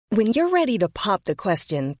When you're ready to pop the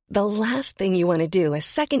question, the last thing you want to do is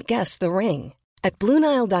second-guess the ring. At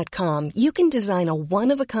BlueNile.com, you can design a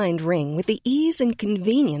one-of-a-kind ring with the ease and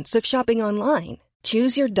convenience of shopping online.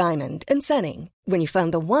 Choose your diamond and setting. When you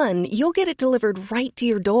find the one, you'll get it delivered right to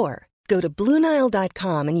your door. Go to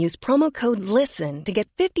BlueNile.com and use promo code LISTEN to get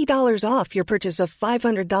 $50 off your purchase of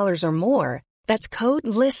 $500 or more. That's code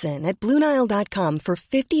LISTEN at BlueNile.com for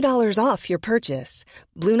 $50 off your purchase.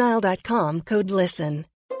 BlueNile.com, code LISTEN.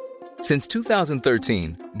 Since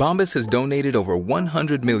 2013, Bombas has donated over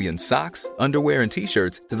 100 million socks, underwear, and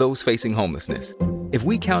T-shirts to those facing homelessness. If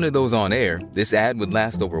we counted those on air, this ad would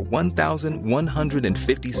last over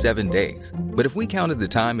 1,157 days. But if we counted the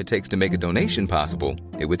time it takes to make a donation possible,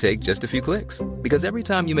 it would take just a few clicks. Because every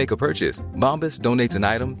time you make a purchase, Bombas donates an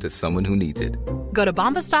item to someone who needs it. Go to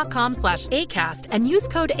bombas.com/ACAST and use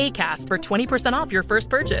code ACAST for 20% off your first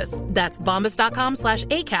purchase. That's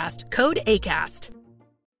bombas.com/ACAST, code ACAST.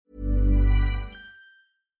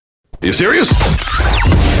 Are you serious?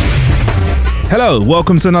 Hello,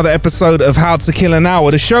 welcome to another episode of How to Kill an Hour,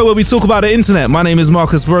 the show where we talk about the internet. My name is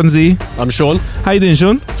Marcus Bronzy. I'm Sean. How you doing,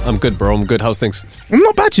 Sean? I'm good, bro. I'm good. How's things? I'm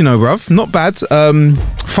not bad, you know, bruv. Not bad.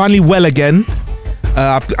 Finally well again.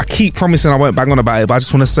 I keep promising I won't bang on about it, but I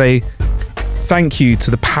just want to say thank you to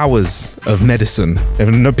the powers of medicine.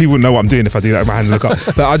 People know what I'm doing if I do that with my hands in the car.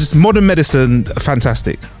 But modern medicine,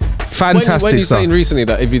 fantastic. Fantastic when you're stuff. saying recently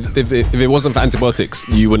that if it wasn't for antibiotics,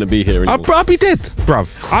 you wouldn't be here anymore. I'd be dead, bruv.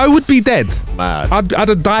 I would be dead. Mad. I'd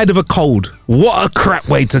have died of a cold. What a crap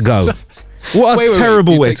way to go. What a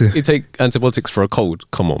terrible way to... You take antibiotics for a cold?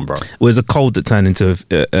 Come on, bro. Well, it was a cold that turned into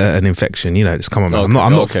an infection. You know, just come on, man. Okay,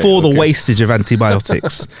 I'm not for the wastage of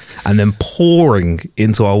antibiotics and then pouring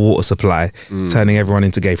into our water supply, turning everyone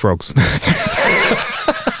into gay frogs.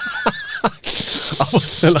 I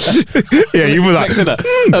wasn't like... Yeah, you were like... that.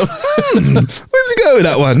 Where's he go with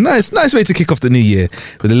that one? Nice way to kick off the new year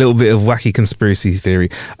with a little bit of wacky conspiracy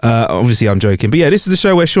theory. Obviously, I'm joking. But yeah, this is the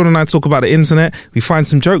show where Sean and I talk about the internet. We find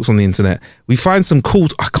some jokes on the internet. We find some cool...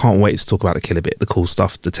 I can't wait to talk about the killer bit, the cool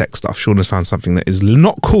stuff, the tech stuff. Sean has found something that is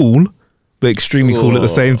not cool, but extremely cool at the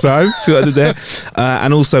same time. See what I did there?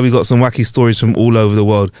 And also, we got some wacky stories from all over the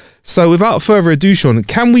world. So without further ado, Sean,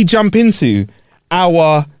 can we jump into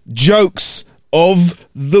our jokes of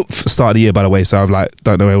the start of the year, by the way, so I'm like,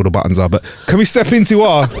 don't know where all the buttons are, but can we step into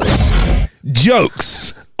our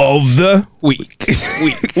jokes of the week?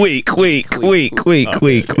 Week.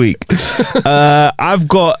 I've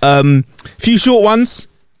got a few short ones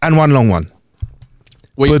and one long one.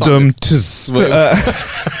 Bro,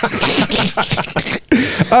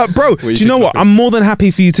 do you know what? I'm more than happy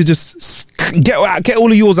for you to just get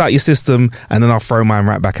all of yours out your system, and then I'll throw mine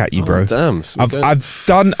right back at you, bro. Damn,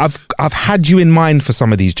 I've had you in mind for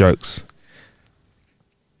some of these jokes.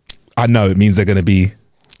 I know it means they're gonna be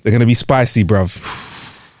spicy, bruv.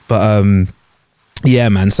 But yeah,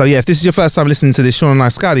 man. So yeah, if this is your first time listening to this, Sean and I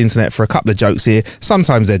scour the internet for a couple of jokes here.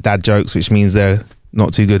 Sometimes they're dad jokes, which means they're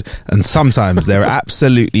not too good, and sometimes they're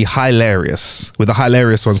absolutely hilarious, with the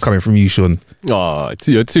hilarious ones coming from you, Sean. Oh,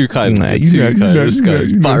 you're too kind. This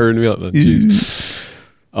guy's buttering me up, man. Jeez.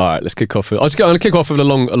 All right, let's kick off. I'm going to kick off with a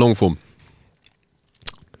long form.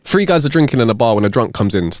 3 guys are drinking in a bar when a drunk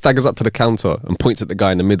comes in, staggers up to the counter and points at the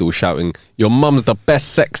guy in the middle, shouting, "Your mum's the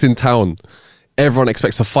best sex in town." Everyone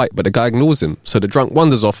expects a fight, but the guy ignores him, so the drunk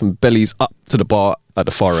wanders off and bellies up to the bar at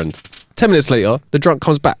the far end. 10 minutes later, the drunk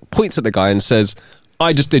comes back, points at the guy and says,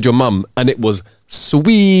 "I just did your mum and it was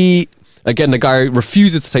sweet." Again, the guy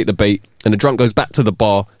refuses to take the bait, and the drunk goes back to the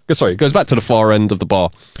far end of the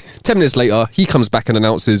bar. 10 minutes later, he comes back and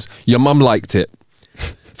announces, "Your mum liked it."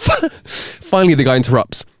 Finally, the guy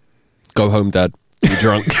interrupts. "Go home, Dad. You're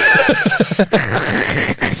drunk."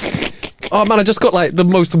 Oh man, I just got like the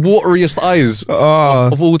most wateriest eyes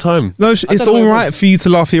of all time. No, it's all right for you to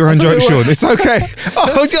laugh at your own jokes, Sean. It's okay.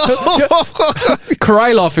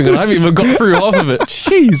 Cry laughing, and I haven't even got through half of it.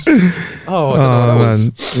 Jeez. Oh, I don't know what that was.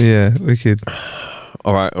 Yeah, wicked.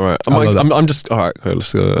 All right. I'm just all right. Okay,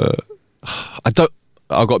 let's go. I've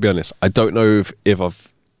got to be honest. I don't know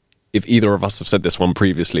if either of us have said this one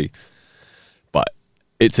previously, but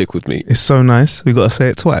it tickled me. It's so nice. We got to say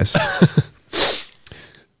it twice.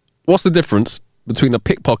 What's the difference between a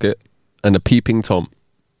pickpocket and a peeping Tom?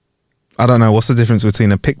 I don't know. What's the difference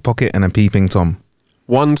between a pickpocket and a peeping Tom?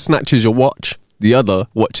 One snatches your watch, the other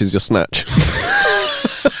watches your snatch.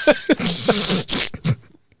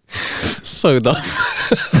 So dumb.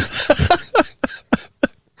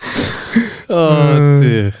 Oh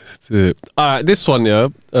dear. All right, this one, yeah.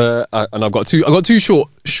 And I've got two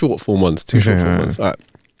short form ones. Two short form ones. All right.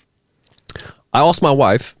 I asked my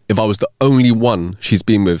wife if I was the only one she's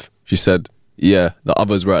been with. She said, Yeah, the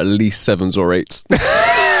others were at least 7s or 8s.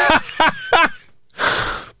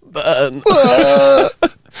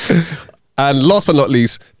 And last but not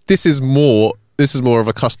least, this is more of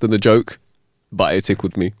a cuss than a joke, but it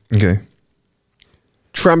tickled me. Okay.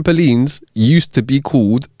 Trampolines used to be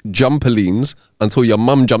called jumpolines until your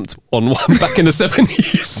mum jumped on one back in the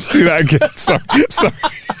 70s. Do that again. Sorry.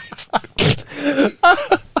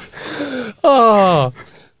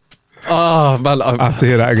 Oh man, I have to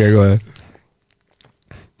hear that again. Go ahead.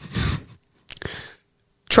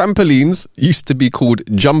 Trampolines used to be called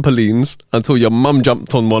jumpolines until your mum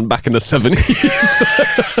jumped on one back in the 70s.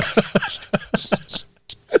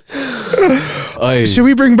 Should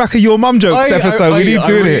we bring back a Your Mum Jokes episode? We need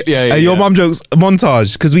to, innit? Yeah, a Your Mum Jokes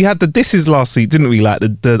montage. Because we had the disses last week, didn't we? Like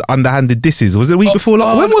the underhanded disses. Was it the week before?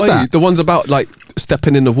 When was that? The ones about like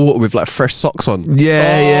stepping in the water with like fresh socks on.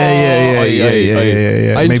 Yeah.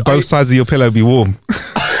 Made both sides of your pillow be warm.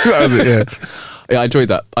 That was it, yeah. Yeah, I enjoyed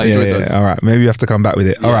that. I enjoyed those. All right, maybe you have to come back with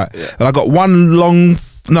it. All right. And I got I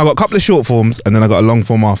got a couple of short forms and then I got a long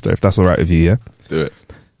form after, if that's all right with you, yeah? Do it.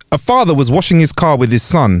 A father was washing his car with his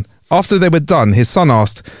son. After they were done, his son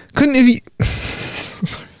asked, couldn't have you...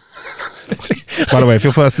 By the way, if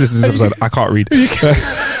you're first listening to this episode, I can't read.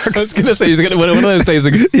 I was going to say, he's going to one of those days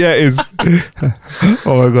again. Yeah, it is.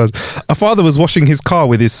 Oh my God. A father was washing his car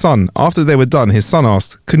with his son. After they were done, his son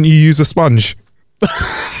asked, couldn't you use a sponge?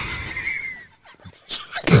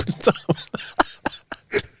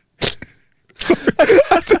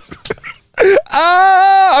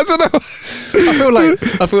 I don't know.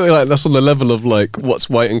 I feel like that's on the level of like what's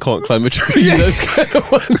white and can't climb a tree. Yeah. Those kind of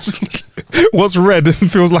ones. What's red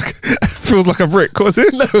and feels like a brick? What's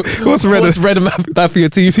it? No. What's red and bad for your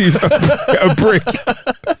teeth? A brick.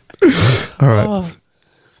 All right.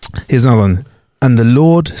 Here's another one. And the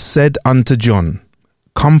Lord said unto John,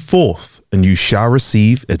 come forth and you shall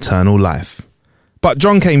receive eternal life. But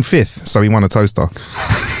John came 5th, so he won a toaster.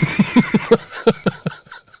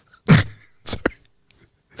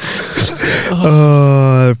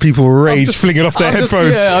 People rage flinging off their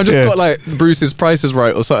headphones. I've just got like Bruce's Price is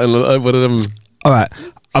Right or something. One of them. All right,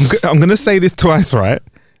 I'm going to say this twice, right?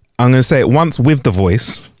 I'm going to say it once with the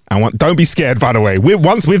voice, and don't be scared, by the way.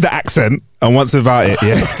 Once with the accent, and once without it,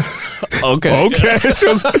 yeah? Okay.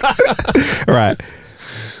 Right.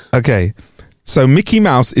 Okay. So Mickey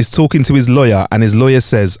Mouse is talking to his lawyer and his lawyer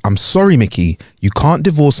says, I'm sorry, Mickey, you can't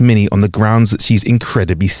divorce Minnie on the grounds that she's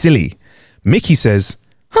incredibly silly. Mickey says,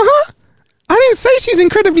 I didn't say she's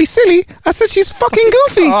incredibly silly. I said she's fucking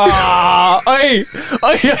goofy. I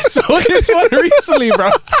saw this one recently,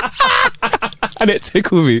 bro. And it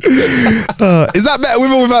tickled me. Is that better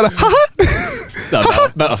with or without a No,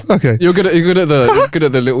 better. Okay. You're good at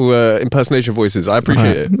the little impersonation voices. I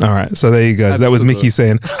appreciate it. All right. So there you go. That was Mickey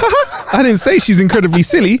saying, I didn't say she's incredibly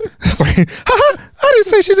silly. Sorry. I didn't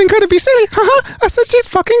say she's incredibly silly. I said she's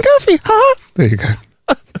fucking goofy. There you go.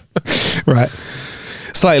 Right.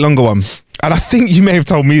 Slightly longer one. And I think you may have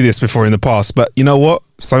told me this before in the past, but you know what?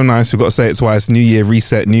 So nice. We've got to say it twice. New year,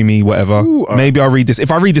 reset, new me, whatever. Ooh, maybe I'll read this. If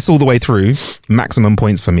I read this all the way through, maximum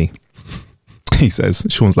points for me. He says.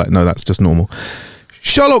 Sean's like, no, that's just normal.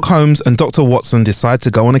 Sherlock Holmes and Dr. Watson decide to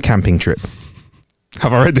go on a camping trip.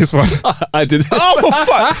 Have I read this one? I did. Oh,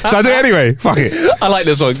 fuck. Should I do it anyway? Fuck it. I like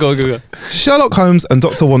this one. Go. Sherlock Holmes and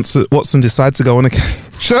Dr. Watson decide to go on a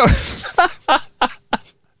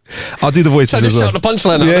I'll do the voices as well. Shout the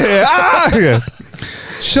punchline out. Yeah.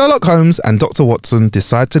 Sherlock Holmes and Dr. Watson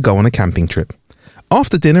decide to go on a camping trip.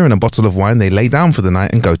 After dinner and a bottle of wine, they lay down for the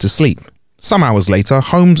night and go to sleep. Some hours later,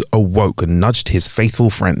 Holmes awoke and nudged his faithful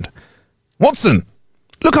friend. Watson,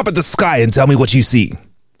 look up at the sky and tell me what you see.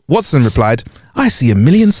 Watson replied, I see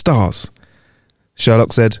 1,000,000 stars.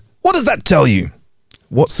 Sherlock said, what does that tell you?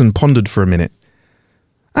 Watson pondered for a minute.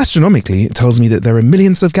 Astronomically, it tells me that there are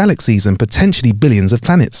millions of galaxies and potentially billions of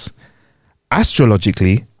planets.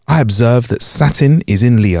 Astrologically, I observe that Saturn is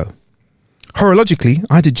in Leo. Horologically,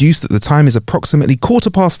 I deduce that the time is approximately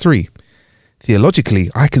 3:15. Theologically,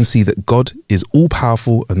 I can see that God is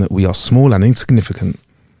all-powerful and that we are small and insignificant.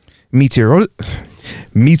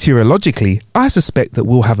 Meteorologically, I suspect that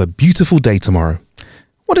we'll have a beautiful day tomorrow.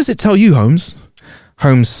 What does it tell you, Holmes?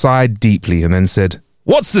 Holmes sighed deeply and then said,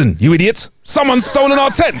 Watson, you idiot! Someone's stolen our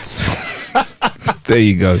tent! There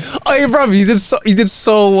you go. Oh, brother, you did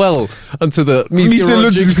so well until the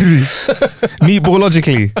meteorologically.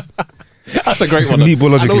 That's a great one.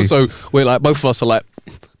 Meteorologically. And also, we're like, both of us are like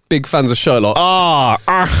big fans of Sherlock.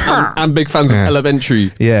 And big fans of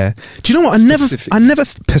Elementary. Yeah. Do you know what? I never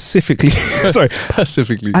specifically. Sorry.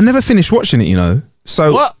 Specifically. I never finished watching it, you know.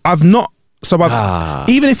 So what?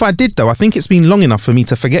 Even if I did though, I think it's been long enough for me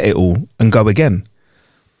to forget it all and go again.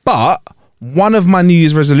 But one of my New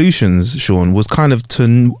Year's resolutions, Sean, was kind of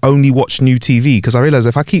to only watch new TV, because I realised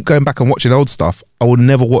if I keep going back and watching old stuff, I will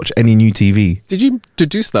never watch any new TV. Did you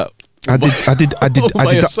deduce that? I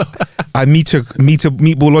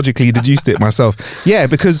meatball logically deduced it myself. Yeah,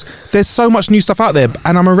 because there's so much new stuff out there,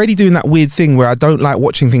 and I'm already doing that weird thing where I don't like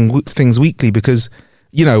watching things weekly because,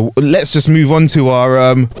 you know, let's just move on to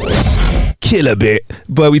our killer bit,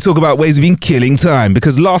 where we talk about ways we've been killing time.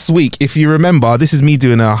 Because last week, if you remember, this is me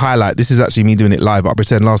doing a highlight. This is actually me doing it live, but I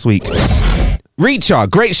pretend last week. Reacher,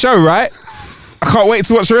 great show, right? I can't wait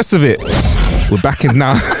to watch the rest of it. We're back in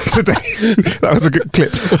now today. That was a good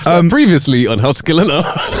clip. Previously on How to Kill an Hour.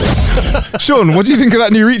 Sean, what do you think of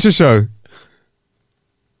that new Reacher show?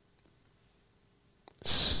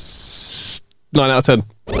 9 out of 10.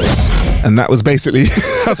 And that was basically,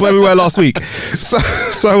 that's where we were last week.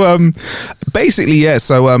 So basically, yeah.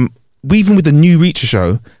 So even with the new Reacher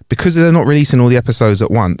show, because they're not releasing all the episodes at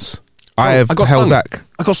once, I have held back.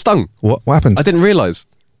 I got stung. What happened? I didn't realise.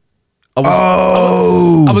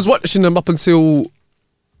 I was watching them up until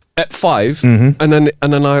Ep 5, and then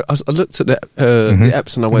I looked at the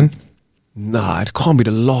eps and I went, nah, it can't be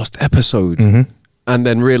the last episode, and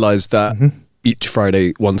then realised that each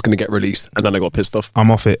Friday one's going to get released, and then I got pissed off.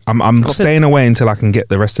 I'm off it. I'm staying away until I can get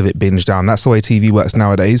the rest of it binged down. That's the way TV works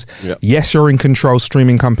nowadays. Yep. Yes, you're in control,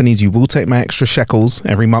 streaming companies. You will take my extra shekels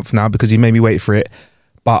every month now because you made me wait for it.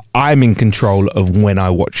 But I'm in control of when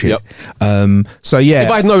I watch it. Yep. So yeah.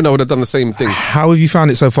 If I'd known, I would have done the same thing. How have you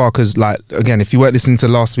found it so far? Because like, again, if you weren't listening to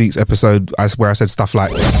last week's episode where I said stuff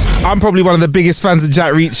like, I'm probably one of the biggest fans of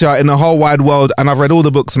Jack Reacher in the whole wide world, and I've read all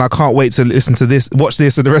the books, and I can't wait to listen to this, watch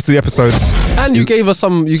this, and the rest of the episode. And you gave us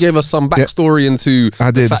some backstory into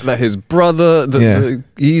the fact that his brother,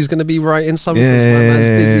 he's going to be writing something. My man's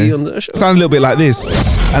busy on the show. Sound a little bit like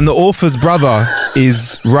this. And the author's brother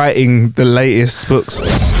is writing the latest books.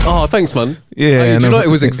 Oh, thanks, man. Yeah, do you know it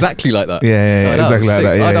was exactly like that? Yeah, exactly like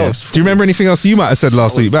that. Yeah, Do you remember anything else you might have said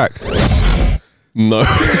last week back? No.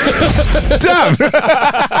 Damn.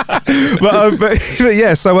 but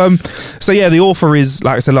yeah, so yeah, the author is,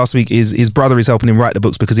 like I said last week, is his brother is helping him write the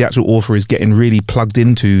books because the actual author is getting really plugged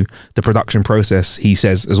into the production process, he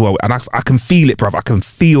says, as well. And I can feel it, bruv. I can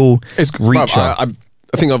feel Reacher.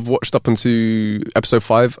 I think I've watched up into episode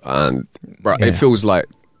 5, and it feels like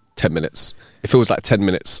 10 minutes. It feels like 10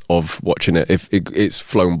 minutes of watching it. If it's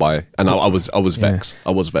flown by, and I was vexed.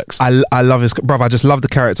 I was vexed. I love his brother. I just love the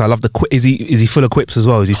character. I love the is he full of quips as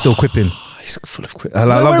well? Is he still quipping? He's full of quips. Where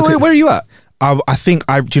are you at? I think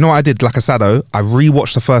do you know what I did? Like I said, I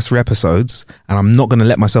rewatched the first 3 episodes, and I'm not going to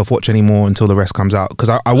let myself watch any more until the rest comes out, because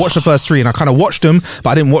I watched the first 3 and I kind of watched them,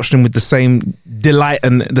 but I didn't watch them with the same delight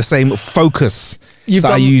and the same focus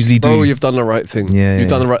I usually do. Oh, you've done the right thing. Yeah, you've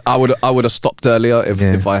done the right. I would have stopped earlier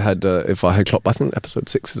if I had clocked. I think episode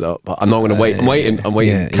 6 is out, but I'm not going to wait. I'm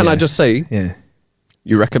waiting. Can I just say? Yeah.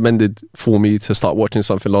 You recommended for me to start watching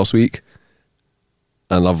something last week,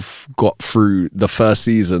 and I've got through the first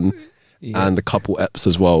season. Yeah. And a couple eps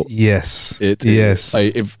as well. Yes. Yes.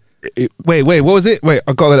 Wait, what was it? Wait,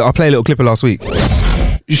 I'll play a little clip of last week.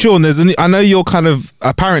 Sean, I know you're kind of,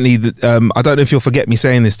 apparently, I don't know if you'll forget me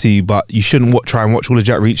saying this to you, but you shouldn't try and watch all of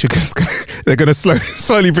Jack Reacher because they're going to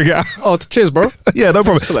slowly bring it out. Oh, cheers, bro. Yeah, no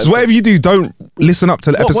problem. So whatever you do, don't listen up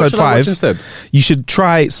to episode 5. I watch instead? You should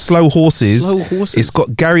try Slow Horses. It's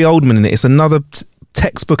got Gary Oldman in it. It's another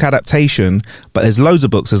textbook adaptation, but there's loads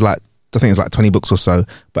of books. There's like, I think it's like 20 books or so,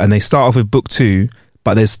 and they start off with book 2,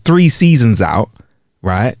 but there's 3 seasons out,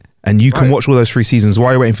 right? And you can watch all those 3 seasons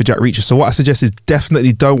while you're waiting for Jack Reacher. So what I suggest is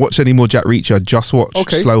definitely don't watch any more Jack Reacher. Just watch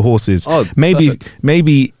Slow Horses. Oh,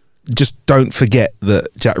 maybe just don't forget that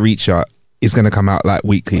Jack Reacher is going to come out like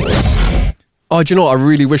weekly. Oh, do you know what? I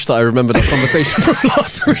really wish that I remembered that conversation from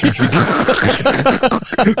last week.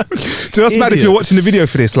 Do you know what's mad if you're watching the video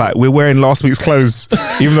for this? Like, we're wearing last week's clothes,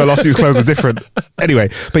 even though last week's clothes was different. Anyway,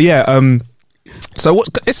 but yeah, so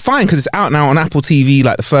it's fine because it's out now on Apple TV,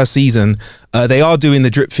 like the first season. They are doing the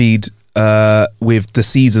drip feed with the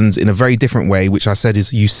seasons in a very different way, which I said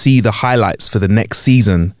is you see the highlights for the next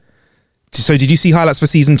season. So did you see highlights for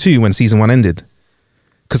season 2 when season 1 ended?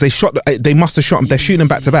 Because they must have shot them. They're shooting them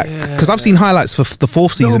back to back. Because I've seen highlights for the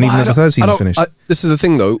 4th season, even though the 3rd season's finished. This is the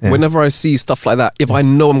thing, though. Yeah. Whenever I see stuff like that, if I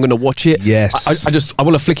know I'm going to watch it, yes, I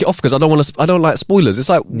want to flick it off because I don't like spoilers. It's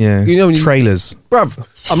like trailers, bruv.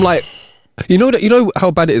 I'm like, you know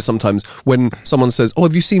how bad it is sometimes when someone says, "Oh,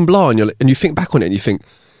 have you seen blah?" and you think back on it and you think,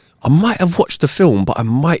 I might have watched the film, but I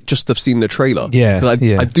might just have seen the trailer. Yeah, 'Cause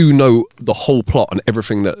I do know the whole plot and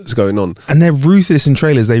everything that's going on. And they're ruthless in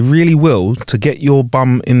trailers. They really will, to get your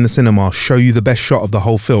bum in the cinema, show you the best shot of the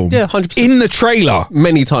whole film. Yeah, 100%. In the trailer.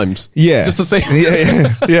 Many times. Yeah. Just to say.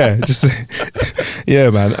 Yeah. Just,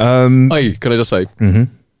 yeah, man. Hey, can I just say?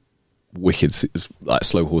 Wicked, like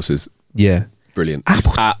Slow Horses. Yeah. Brilliant.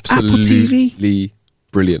 Apple Absolutely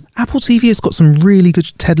brilliant. Apple TV has got some really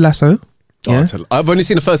good Ted Lasso. Yeah. I've only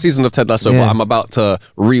seen the first season of Ted Lasso, but I'm about to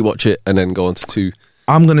rewatch it and then go on to 2.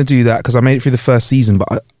 I'm going to do that because I made it through the first season,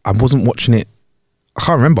 but I wasn't watching it. I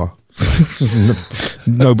can't remember.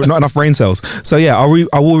 No, but not enough brain cells. So yeah, I will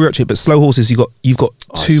rewatch it. But Slow Horses, you've got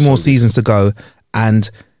 2 more seasons to go, and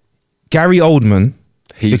Gary Oldman.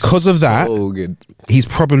 Because of that, he's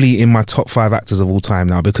probably in my top 5 actors of all time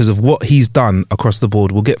now because of what he's done across the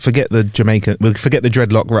board. We'll forget the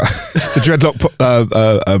dreadlock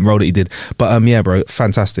role that he did. But yeah, bro,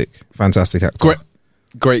 fantastic actor.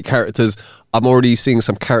 Great characters. I'm already seeing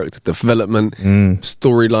some character development,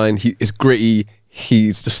 storyline. He is gritty.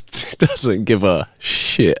 He's just doesn't give a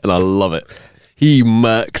shit, and I love it. He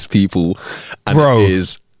murks people, and it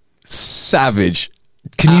is savage.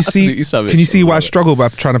 Can you see why I struggle by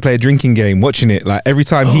trying to play a drinking game? Watching it, like every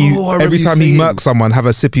time he murks someone, have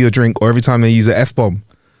a sip of your drink, or every time they use an F-bomb.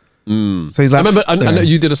 So he's like, I know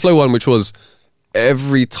you did a slow one, which was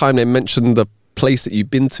every time they mentioned the place that you've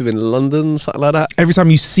been to in London, something like that. Every time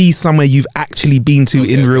you see somewhere you've actually been to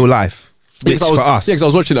in real life. Because I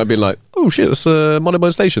was watching that, being like, oh shit, it's Monomoy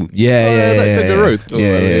Station. That's Central Road.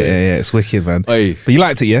 Yeah, it's wicked, man. Hey. But you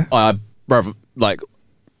liked it, yeah? Like,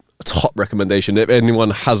 top recommendation if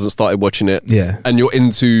anyone hasn't started watching it. And you're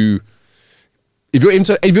into, if you're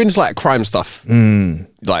into like crime stuff,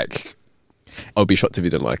 like, I'll be shocked if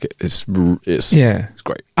you didn't like it. It's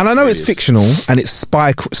great. And I know it's fictional and it's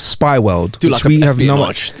spy world. Do like some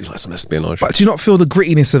espionage. Do like some espionage. But do you not feel the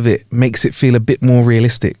grittiness of it makes it feel a bit more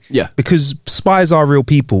realistic? Yeah. Because spies are real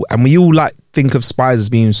people, and we all like think of spies as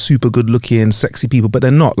being super good looking, sexy people, but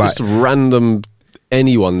they're not. Like just random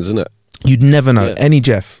anyone's, isn't it? You'd never know. Any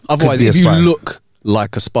Jeff. Otherwise, if you look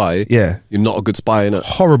like a spy, you're not a good spy, innit?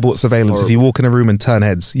 Horrible surveillance. If you walk in a room and turn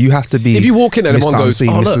heads, you have to be. If you walk in and everyone goes,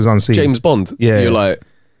 Mrs. Unseen. James Bond, you're like,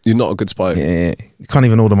 you're not a good spy. Yeah. You can't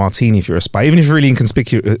even order martini if you're a spy. Even if you're really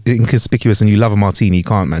inconspicuous and you love a martini, you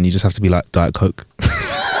can't, man. You just have to be like Diet Coke.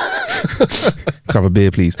 Have a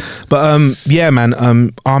beer, please. But yeah, man,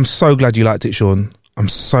 I'm so glad you liked it, Sean. I'm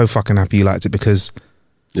so fucking happy you liked it because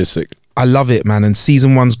it's sick. I love it, man. And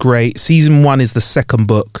season 1's great. Season 1 is the second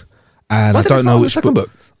book, and I don't know which second book.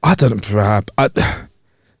 I don't know.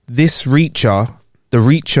 This Reacher, the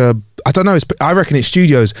Reacher. I don't know. I reckon it's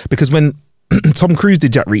studios because when Tom Cruise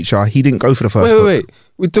did Jack Reacher, he didn't go for the first book. Wait.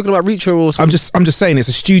 We're talking about Reacher or something? I'm just saying it's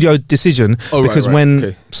a studio decision because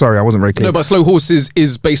sorry, I wasn't very clear. No, but Slow Horses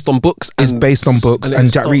is based on books. It's based on books,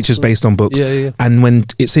 and Jack Reacher's based on books. Yeah. And when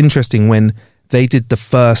it's interesting when they did the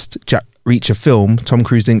first Jack Reacher film, Tom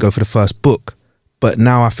Cruise didn't go for the first book, but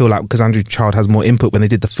now I feel like because Andrew Child has more input, when they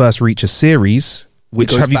did the first Reacher series,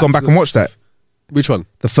 which have you gone back and watched that? Which one?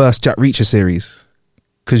 The first Jack Reacher series,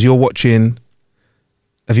 because you're watching.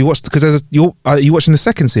 Have you watched? Because are you watching the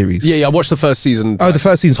second series? Yeah, I watched the first season. Oh, the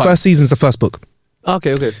first season. First season's the first book.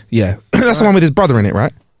 Okay. Yeah, that's the one with his brother in it,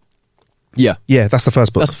 right? Yeah, that's the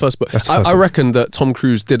first book. That's the first book. I reckon that Tom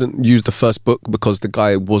Cruise didn't use the first book because the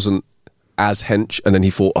guy wasn't as hench, and then he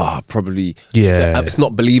thought, probably it's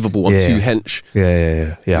not believable on 2 hench.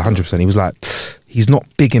 Yeah, 100%. He was like, he's not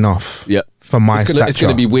big enough. For my stature. It's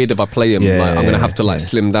going to be weird if I play him. I'm going to have to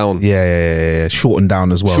slim down. Yeah. Shorten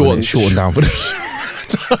down as well. Shorten down for the.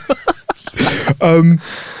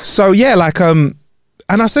 So yeah,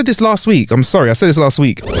 and I said this last week. I'm sorry, I said this last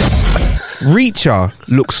week. Reacher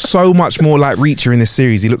looks so much more like Reacher in this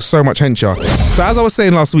series. He looks so much hencher. So as I was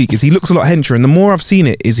saying last week, is he looks a lot hencher, and the more I've seen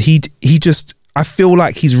it, is he just, I feel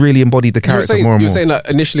like he's really embodied the character more and more. You were saying that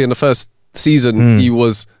initially in the first season, he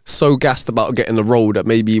was so gassed about getting the role that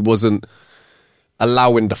maybe he wasn't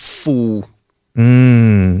allowing the full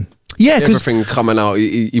everything coming out.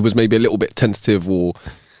 He was maybe a little bit tentative. Or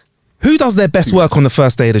who does their best work on the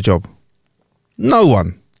first day of the job? No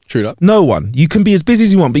one. True that. No one. You can be as busy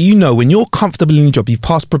as you want, but when you're comfortable in your job, you've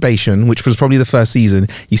passed probation, which was probably the first season,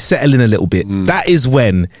 you settle in a little bit. That is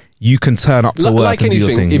when you can turn up to work like and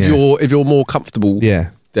anything, do your thing. If you're more comfortable,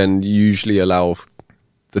 then you usually allow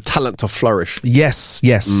the talent to flourish. Yes.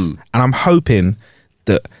 And I'm hoping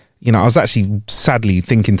that, I was actually sadly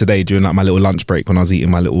thinking today during my little lunch break when I was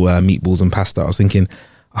eating my little meatballs and pasta, I was thinking,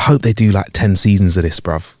 I hope they do 10 seasons of this,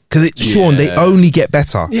 bruv. Because Sean, they only get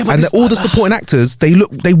better. Yeah, and all the supporting actors, they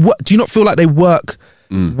work. Do you not feel like they work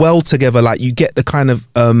well together. Like you get the kind of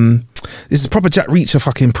this is proper Jack Reacher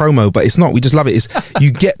fucking promo, but it's not. We just love it. It's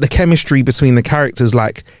you get the chemistry between the characters.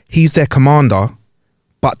 Like he's their commander,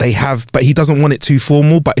 but he doesn't want it too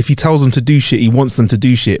formal. But if he tells them to do shit, he wants them to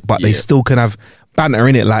do shit. But they still can have banter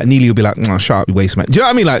in it. Like Neely will be like, "Nah, shut up, you waste man." Do you know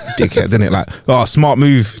what I mean? Like dickhead, isn't it? Like, oh, smart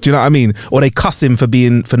move. Do you know what I mean? Or they cuss him for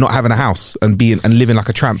not having a house and living like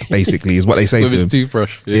a tramp. Basically, is what they say to him. With his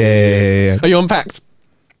toothbrush. Yeah. Are you unpacked?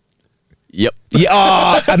 Yep.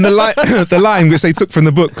 Yeah, and the line which they took from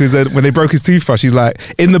the book was when they broke his toothbrush. He's like,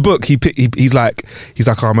 in the book, he's like,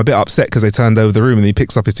 oh, I'm a bit upset because they turned over the room, and he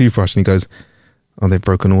picks up his toothbrush and he goes, "Oh, they've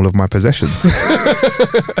broken all of my possessions." And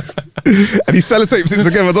he sellotapes it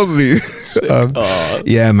together, doesn't he?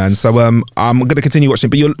 Yeah, man. So I'm gonna continue watching,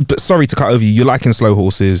 but sorry to cut over you. You're liking Slow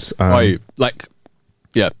Horses. I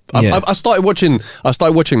started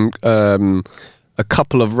watching a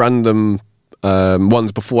couple of random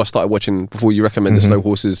ones before you recommended Slow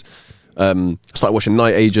Horses. I started watching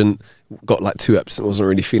Night Agent, got like 2 episodes, wasn't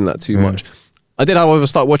really feeling that too much. I did, however,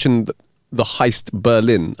 start watching the Heist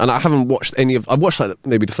Berlin, and I haven't watched I've watched like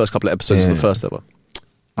maybe the first couple of episodes of the first ever.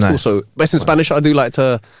 Nice. Also, best in Spanish, I do like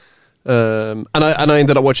to, and I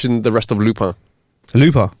ended up watching the rest of Lupin.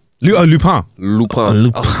 Lupin.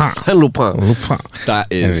 That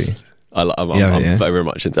is... I'm very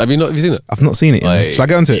much into it. Have you seen it? I've not seen it yet. Shall I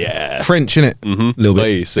get onto it? Yeah. French, innit? A little bit.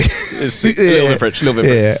 It's a little bit French.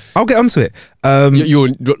 Yeah. I'll get onto it. You're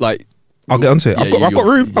like... I'll get onto it. I've got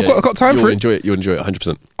room. I've got time for it. You'll enjoy it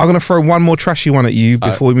 100%. I'm going to throw one more trashy one at you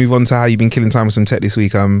before we move on to how you've been killing time with some tech this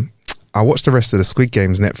week. I watched the rest of the Squid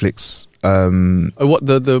Games Netflix. What,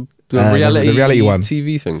 the reality one,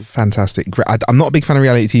 TV thing? Fantastic. I'm not a big fan of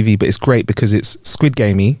reality TV, but it's great because it's Squid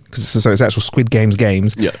Gamey, so it's actual Squid Games,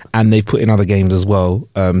 and they've put in other games as well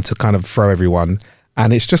to kind of throw everyone.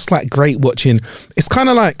 And it's just like great watching. It's kind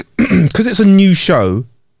of like, because it's a new show,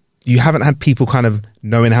 you haven't had people kind of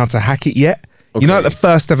knowing how to hack it yet. Okay. You know, like the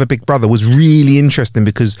first ever Big Brother was really interesting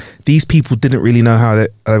because these people didn't really know how they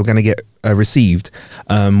were going to get received.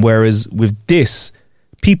 Whereas with this,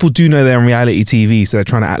 people do know they're on reality TV, so they're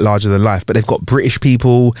trying to act larger than life. But they've got British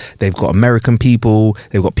people, they've got American people,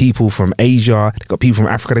 they've got people from Asia, they've got people from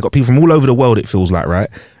Africa, they've got people from all over the world, it feels like, right?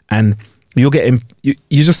 And you're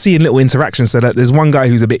just seeing little interactions. So that there's one guy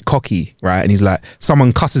who's a bit cocky, right? And he's like,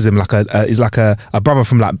 someone cusses him like he's like a brother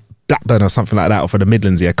from like Blackburn or something like that, or for the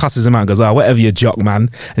Midlands, cusses him out and goes, "Oh, whatever, you jock, man."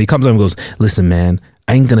 And he comes home and goes, "Listen, man,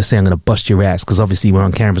 I ain't gonna say I'm gonna bust your ass because obviously we're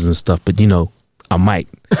on cameras and stuff, but you know, I might.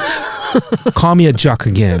 Call me a jock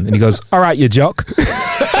again." And he goes, "All right, you jock." Because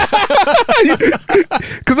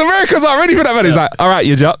Americans aren't ready for that, man. He's like, "All right,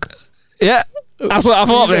 you jock." Yeah. That's what I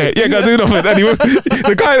thought there. Yeah, go do nothing. And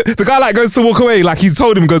the guy like goes to walk away, like he's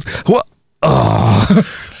told him, goes, "What?" Oh.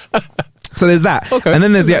 So there's that. Okay. And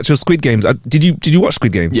then there's the actual Squid Games. Did you watch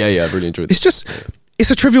Squid Games? Yeah, I really enjoyed it. It's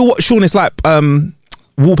a trivial watch, Sean. It's like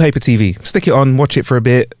wallpaper TV. Stick it on, watch it for a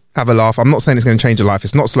bit, have a laugh. I'm not saying it's going to change your life.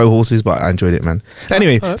 It's not Slow Horses, but I enjoyed it, man.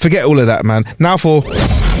 Anyway, forget all of that, man. Now for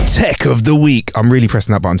Tech of the Week. I'm really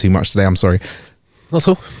pressing that button too much today. I'm sorry. Not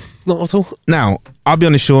at all. Now, I'll be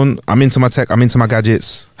honest, Sean. I'm into my tech. I'm into my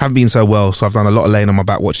gadgets. Haven't been so well, so I've done a lot of laying on my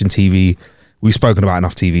back watching TV. We've spoken about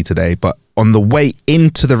enough TV today, but on the way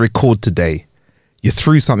into the record today, you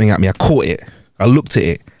threw something at me. I caught it. I looked at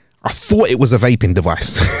it. I thought it was a vaping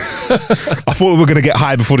device. I thought we were going to get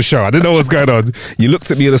high before the show. I didn't know what was going on. You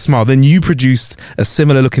looked at me with a smile. Then you produced a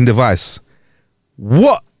similar looking device.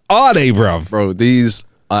 What are they, bruv? Bro, these,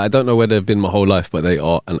 I don't know where they've been my whole life, but they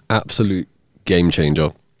are an absolute game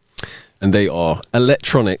changer. And they are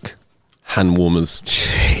electronic hand warmers.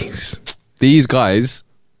 Jeez. These guys...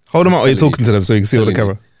 Hold them up while you're talking to them so you can see on the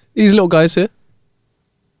camera. These little guys here,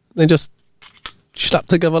 they just slap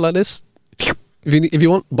together like this if you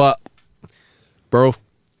want. But, bro,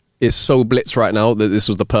 it's so blitz right now that this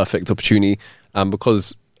was the perfect opportunity. And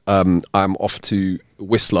because I'm off to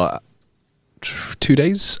Whistler 2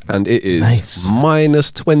 days, and it is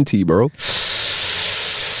minus 20, bro.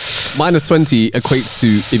 Minus 20 equates to,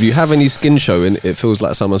 if you have any skin showing, it feels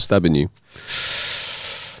like someone's stabbing you.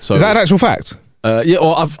 So, is that an actual fact? Yeah,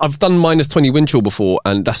 or I've done minus 20 wind chill before,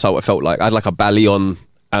 and that's how it felt like. I had like a belly on,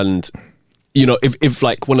 and you know, if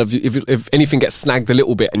like one of you, if anything gets snagged a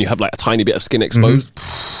little bit, and you have like a tiny bit of skin exposed,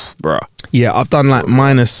 bruh. Yeah, I've done like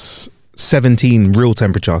minus 17 real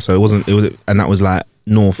temperature, so it was, and that was like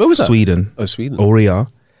North Sweden. Oh, Sweden. Oria.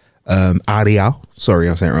 Aria. Sorry,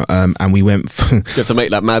 I'm saying it wrong. And we went. You have to make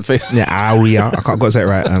that mad face. Yeah, Aria. I can't got to say it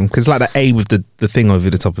right. Because it's like the A with the thing over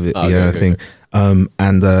the top of it. Thing.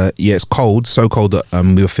 Yeah, it's cold, so cold that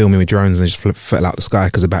we were filming with drones and they just fell out the sky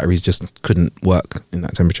because the batteries just couldn't work in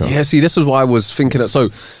that temperature. Yeah, see, this is why I was thinking. So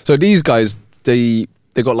these guys,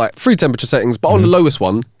 They got like 3 temperature settings, but on the lowest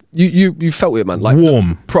one, you felt it, man. Like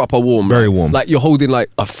warm, proper warm, very man. warm. Like you're holding like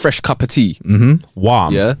a fresh cup of tea.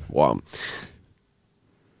 Warm. Yeah, warm.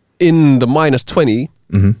 In the -20,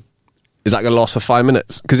 is that going to last for 5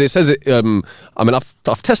 minutes? Because it says it. I mean,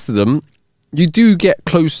 I've tested them. You do get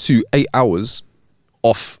close to 8 hours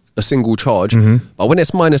off a single charge, but when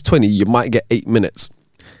it's -20, you might get 8 minutes.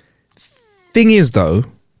 Thing is, though,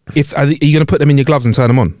 are you going to put them in your gloves and turn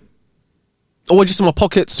them on? Or just in my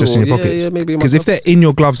pockets. Just in your pockets. Yeah, maybe. Because if they're in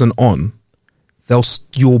your gloves and on,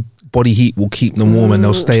 your body heat will keep them warm and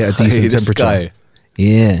they'll stay at a decent temperature. Guy.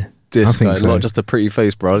 Yeah. This I think guy, so. not just a pretty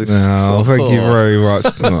face, bro. Oh, thank you very much.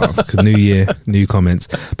 New year, new comments.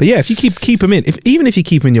 But yeah, if you keep them in, even if you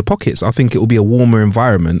keep them in your pockets, I think it will be a warmer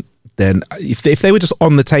environment than if they were just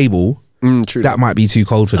on the table. True. That might be too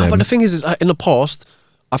cold for them. But the thing is in the past,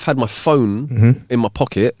 I've had my phone in my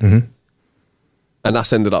pocket, and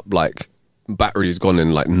that's ended up like battery's gone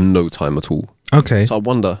in like no time at all. Okay. So I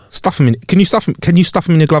wonder. Stuff them in. Can you stuff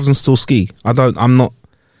them in your gloves and still ski? I don't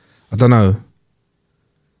know.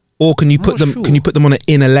 Or can you put them? Sure. Can you put them on an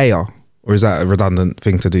inner layer, or is that a redundant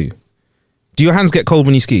thing to do? Do your hands get cold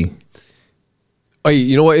when you ski? Hey,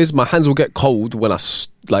 you know what it is? My hands will get cold when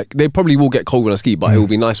they probably will get cold when I ski, but it will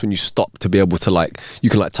be nice when you stop to be able to you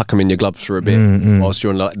can like tuck them in your gloves for a bit whilst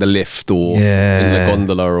you're on like the lift or in the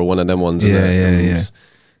gondola or one of them ones.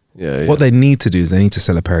 Yeah. What they need to do is they need to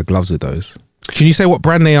sell a pair of gloves with those. Can you say what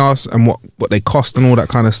brand they are and what they cost and all that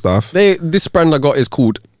kind of stuff? This brand I got is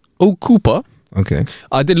called Cooper. Okay.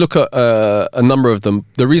 I did look at a number of them.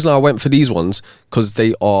 The reason I went for these ones because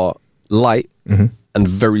they are light and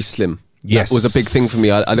very slim. Yes, that was a big thing for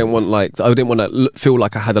me. I didn't want to feel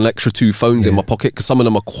like I had an extra 2 phones in my pocket because some of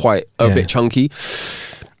them are quite a bit chunky.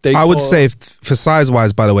 I would say for size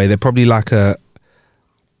wise, by the way, they're probably like a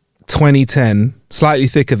 2010, slightly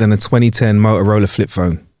thicker than a 2010 Motorola flip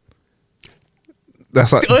phone.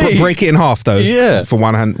 That's like break it in half though. Yeah, for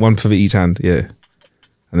one hand, one for each hand. Yeah,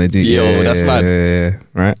 and they do. That's mad. Yeah,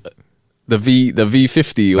 right. The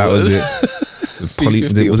V50. That was it.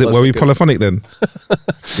 Was it were we polyphonic then?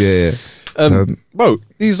 Yeah. Bro,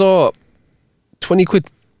 these are 20 quid.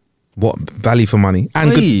 What value for money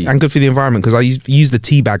and good for the environment because I use the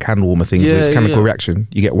tea bag hand warmer things. Where it's chemical reaction.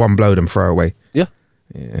 You get one blow and throw away. Yeah.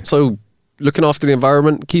 So looking after the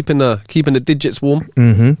environment, keeping the digits warm.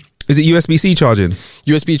 Is it USB-C charging?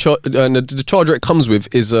 And the charger it comes with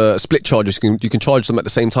is a split charger. So you can charge them at the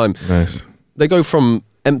same time. Nice. They go from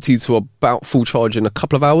empty to about full charge in a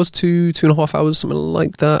couple of hours, 2.5 hours, something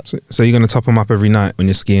like that. So you're going to top them up every night when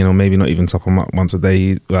you're skiing, or maybe not even top them up once a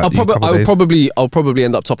day. I'll probably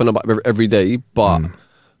end up topping them up every day. But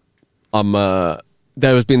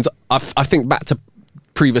there has been. I think back to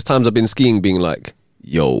previous times I've been skiing, being like,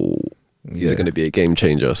 "Yo, these are going to be a game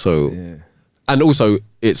changer." So, and also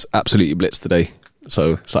it's absolutely blitz today,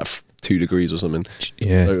 so it's like 2 degrees or something.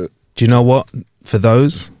 Yeah. So, do you know what? For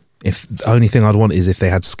those. If the only thing I'd want is if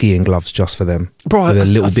they had skiing gloves just for them, bro, with a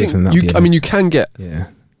little bit from that. You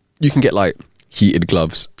can get like heated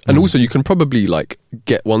gloves, and also you can probably like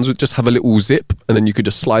get ones with just have a little zip, and then you could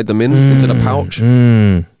just slide them into the pouch.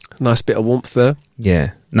 Nice bit of warmth there.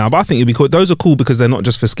 Yeah, no, but I think it'd be cool. Those are cool because they're not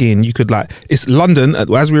just for skiing. You could it's London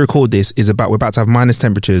as we record this we're about to have minus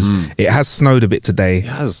temperatures. It has snowed a bit today. It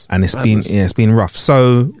has, and it's been rough.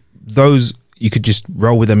 So those. You could just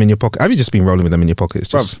roll with them in your pocket. Have you just been rolling with them in your pockets?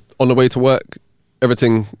 Bruv, on the way to work,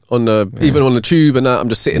 everything on even on the tube and that, I'm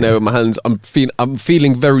just sitting there with my hands. I'm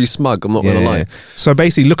feeling very smug. I'm not going to lie. So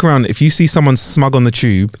basically, look around. If you see someone smug on the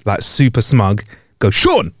tube, like super smug, go,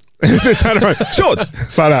 Sean! Turn around, Sean!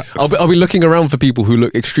 Like that. I'll be looking around for people who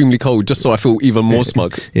look extremely cold just so I feel even more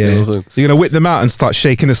smug. Yeah. You know what I'm saying? You're going to whip them out and start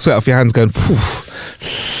shaking the sweat off your hands going, phew.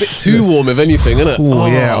 Bit too warm, if anything, isn't it?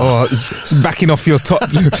 It's backing off your top.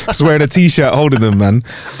 Just wearing a t-shirt, holding them, man.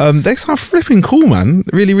 They sound flipping cool, man.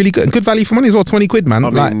 Really, really good. Good value for money as well. 20 quid,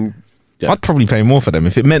 man. I'd probably pay more for them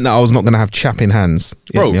if it meant that I was not going to have chapping hands.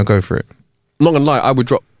 Yeah, I'll go for it. I'm not gonna lie, I would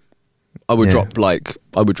drop. But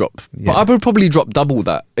I would probably drop double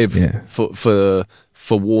that if for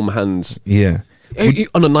warm hands. Yeah,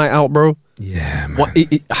 on a night out, bro. Yeah, man. What,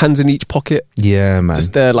 hands in each pocket. Yeah, man.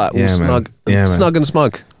 Just there, like all snug, snug and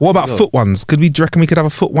smug. What about foot ones? Do you reckon we could have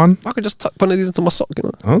a foot one? I could just tuck one of these into my sock, you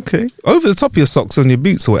know. Okay, over the top of your socks on your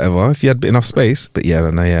boots or whatever, if you had enough space. But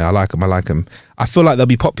I like them. I feel like they'll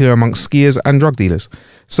be popular amongst skiers and drug dealers.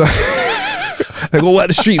 So. They go work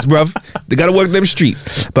the streets, bruv. They gotta work them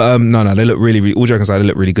streets. But no, they look really, really, all joking aside, they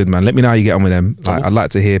look really good, man. Let me know how you get on with them. I'd like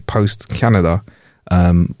to hear post Canada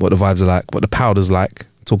what the vibes are like, what the powder's like,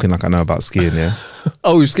 talking like I know about skiing, yeah.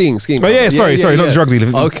 Oh, skiing. Oh yeah, sorry, not drugs.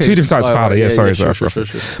 Okay, two different types of powder. Sorry. Sure.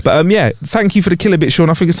 But thank you for the killer bit, Sean.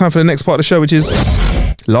 I think it's time for the next part of the show, which is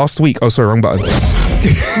last week. Oh, sorry, wrong button.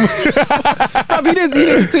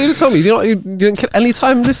 You didn't tell me. You didn't kill any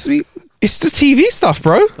time this week. It's the TV stuff,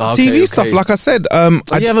 bro. TV stuff. Like I said,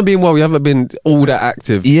 you haven't been well. You haven't been all that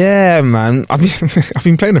active. Yeah, man. I've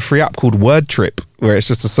been playing a free app called Word Trip, where it's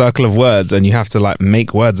just a circle of words and you have to like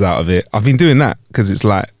make words out of it. I've been doing that because it's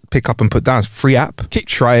like pick up and put down. Free app.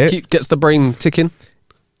 Try it. Gets the brain ticking.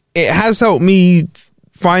 It has helped me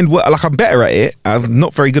find like I'm better at it. I'm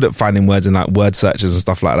not very good at finding words in like word searches and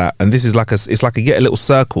stuff like that. And this is it's like you get a little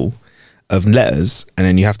circle of letters and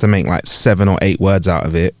then you have to make like 7 or 8 words out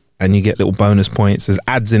of it. And you get little bonus points. There's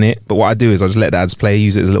ads in it, but what I do is I just let the ads play,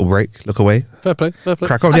 use it as a little break, look away. Fair play.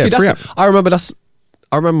 Crack on. Actually, free app. I remember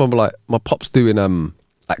like my pops doing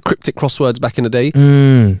like cryptic crosswords back in the day,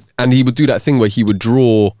 and he would do that thing where he would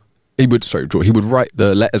He would write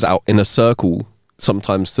the letters out in a circle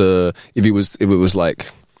sometimes to if it was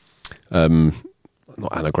like not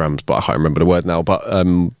anagrams, but I can't remember the word now. But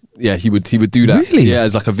he would do that. Really? Yeah,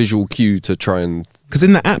 as like a visual cue to try and. Because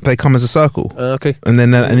in the app they come as a circle. Okay. And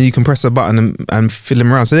then you can press a button and fill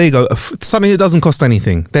them around. So there you go. Something that doesn't cost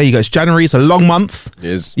anything. There you go. It's January. It's a long month. It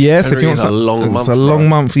is. Yeah. So if you want a long month. It's a long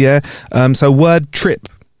month. Yeah. So Word Trip.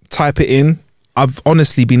 Type it in. I've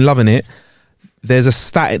honestly been loving it. There's a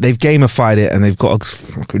stat. They've gamified it and they've got a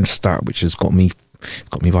fucking stat which has got me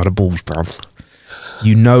by the balls, bruv.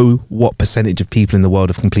 You know what percentage of people in the world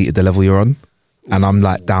have completed the level you're on? And I'm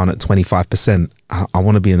like down at 25%. I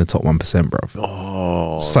want to be in the top 1%, bro.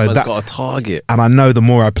 Oh, so that's got a target. And I know the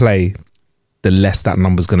more I play, the less that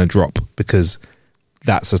number's going to drop because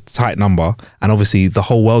that's a tight number. And obviously the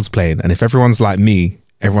whole world's playing. And if everyone's like me,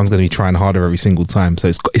 everyone's going to be trying harder every single time. So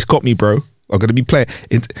it's got me, bro. I'm going to be playing.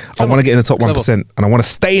 I want to get in the top 1% and I want to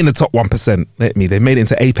stay in the top 1%. Let me. They've made it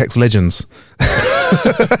into Apex Legends.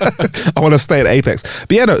 I want to stay at Apex.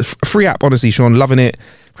 But yeah, no, free app, honestly, Sean, loving it.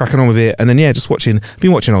 Cracking on with it. And then just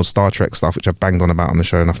been watching old Star Trek stuff, which I've banged on about on the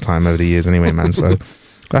show enough time over the years anyway, man. So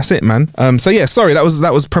that's it, man. Sorry, that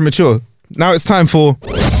was premature. Now it's time for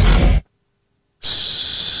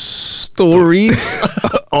Stories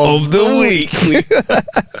of the week.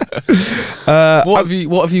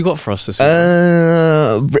 What have you got for us this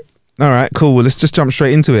week? All right, cool. Well, let's just jump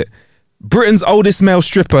straight into it. Britain's oldest male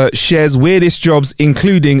stripper shares weirdest jobs,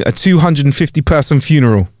 including a 250-person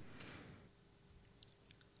funeral.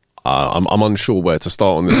 I'm unsure where to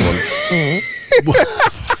start on this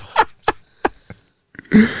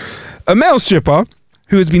one. A male stripper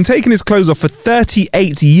who has been taking his clothes off for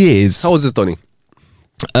 38 years. How old is this, Donny?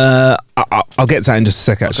 I'll get to that in just a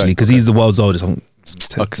sec, actually, because he's the world's oldest.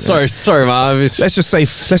 Sorry, man. Let's just say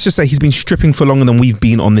he's been stripping for longer than we've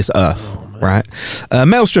been on this earth. Right, a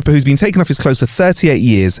male stripper who's been taking off his clothes for 38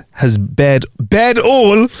 years has bared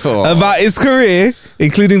all about his career,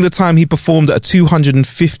 including the time he performed at a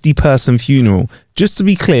 250-person funeral. Just to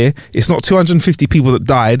be clear, it's not 250 people that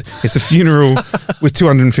died, it's a funeral with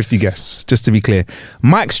 250 guests, just to be clear.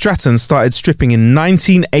 Mike Stratton started stripping in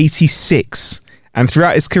 1986, and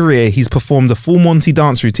throughout his career, he's performed a full Monty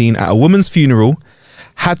dance routine at a woman's funeral,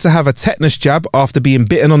 had to have a tetanus jab after being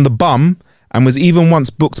bitten on the bum, and was even once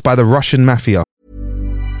booked by the Russian mafia.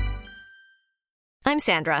 I'm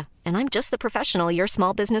Sandra, and I'm just the professional your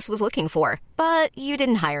small business was looking for. But you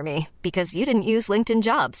didn't hire me because you didn't use LinkedIn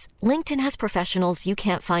Jobs. LinkedIn has professionals you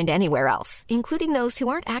can't find anywhere else, including those who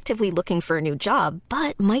aren't actively looking for a new job,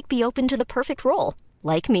 but might be open to the perfect role,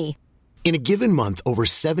 like me. In a given month, over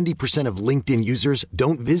 70% of LinkedIn users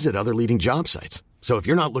don't visit other leading job sites. So if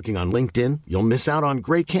you're not looking on LinkedIn, you'll miss out on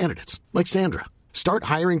great candidates, like Sandra. Start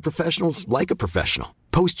hiring professionals like a professional.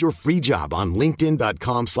 Post your free job on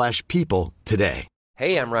linkedin.com/people today.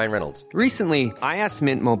 Hey, I'm Ryan Reynolds. Recently, I asked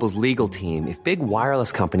Mint Mobile's legal team if big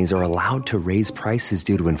wireless companies are allowed to raise prices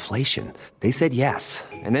due to inflation. They said yes.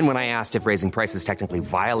 And then when I asked if raising prices technically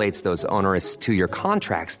violates those onerous 2-year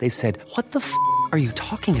contracts, they said, what the f*** are you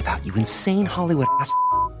talking about, you insane Hollywood ass f-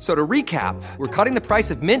 So to recap, we're cutting the price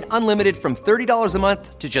of Mint Unlimited from $30 a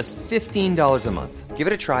month to just $15 a month. Give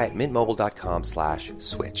it a try at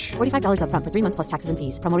mintmobile.com/switch. $45 up front for 3 months plus taxes and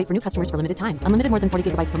fees. Promo rate for new customers for limited time. Unlimited more than 40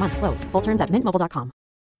 gigabytes per month. Slows full terms at mintmobile.com.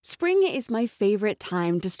 Spring is my favorite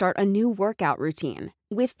time to start a new workout routine.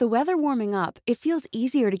 With the weather warming up, it feels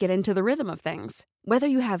easier to get into the rhythm of things. Whether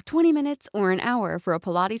you have 20 minutes or an hour for a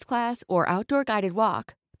Pilates class or outdoor guided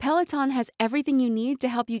walk, Peloton has everything you need to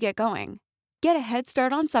help you get going. Get a head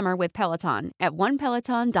start on summer with Peloton at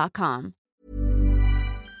onepeloton.com.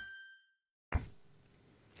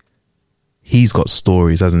 He's got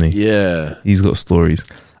stories, hasn't he? Yeah. He's got stories.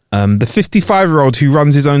 The 55-year-old who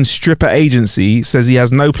runs his own stripper agency says he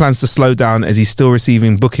has no plans to slow down as he's still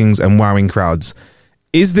receiving bookings and wowing crowds.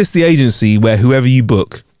 Is this the agency where whoever you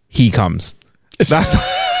book, he comes? That's...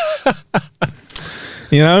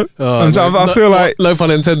 You know? I feel like... No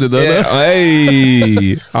pun intended, though. Yeah,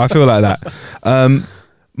 hey, I feel like that.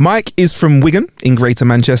 Mike is from Wigan in Greater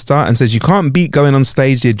Manchester and says, you can't beat going on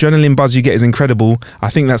stage. The adrenaline buzz you get is incredible. I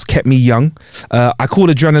think that's kept me young. I call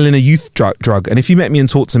adrenaline a youth drug. And if you met me and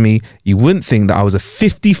talked to me, you wouldn't think that I was a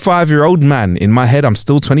 55-year-old man. In my head, I'm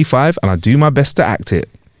still 25 and I do my best to act it.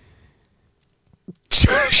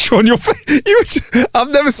 Sean, I've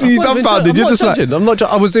never seen you dumbfounded. You're just judging.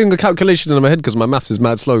 I was doing a calculation in my head because my maths is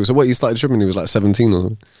mad slow. So what you started tripping, he was like 17 or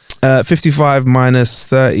something. 55 minus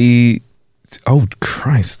 30... Oh,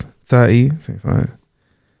 Christ. 30, 35.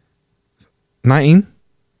 19?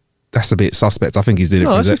 That's a bit suspect. I think he's did it.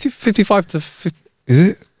 No, it's 55 to 50. Is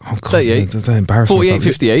it? Oh, God. 38. That's embarrassing. 48,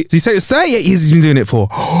 58. Did he say it's 38 years he's been doing it for?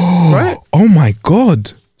 Right? Oh, my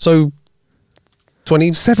God. So,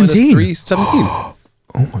 20, 17. 3, 17. Oh,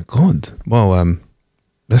 my God. Well,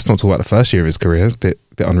 let's not talk about the first year of his career. It's a bit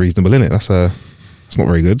unreasonable, isn't it? That's not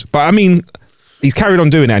very good. But, I mean, he's carried on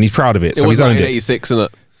doing it and he's proud of it. So he's owned it. 86, isn't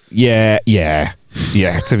it? Yeah,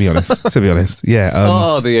 to be honest. Yeah.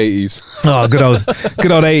 The 80s. Oh, good old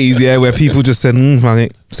 80s, yeah, where people just said, fuck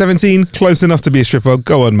it. 17, close enough to be a stripper.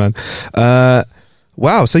 Go on, man.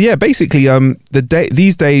 Wow. So yeah, basically,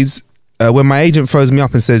 these days, when my agent phones me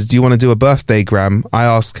up and says, do you want to do a birthday gram? I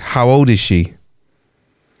ask, how old is she?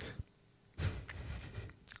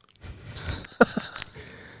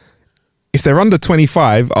 If they're under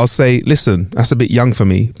 25, I'll say, listen, that's a bit young for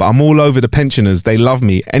me, but I'm all over the pensioners. They love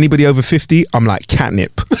me. Anybody over 50, I'm like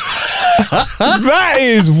catnip. That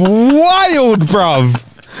is wild, bruv.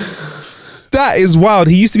 That is wild.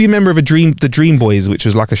 He used to be a member of the Dream Boys, which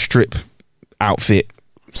was like a strip outfit.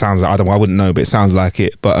 Sounds like, I wouldn't know, but it sounds like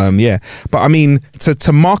it. But yeah. But I mean,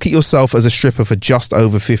 to market yourself as a stripper for just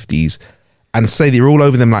over 50s, and say they're all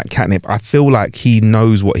over them like catnip, I feel like he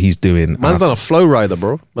knows what he's doing. Man's done a flow rider,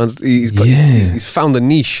 bro. He's found a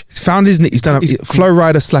niche. He's found his niche. He's done a flow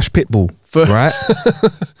rider / pitbull, right?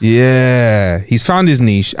 Yeah. He's found his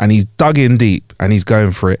niche and he's dug in deep and he's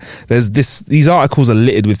going for it. These articles are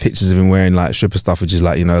littered with pictures of him wearing like stripper stuff, which is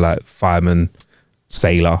like, you know, like fireman,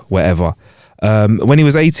 sailor, whatever. When he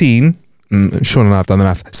was 18... Sean and I have done the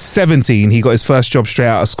math. 17, he got his first job straight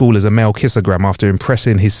out of school as a male kissogram after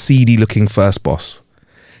impressing his seedy-looking first boss.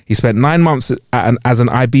 He spent 9 months as an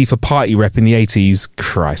IB for party rep in the 80s.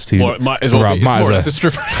 Christ, might as well.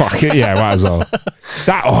 Fuck it, yeah, might as well.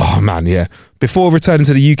 Oh man, yeah. Before returning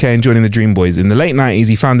to the UK and joining the Dream Boys in the late 90s,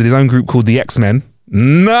 he founded his own group called the X-Men.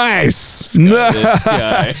 Nice. Now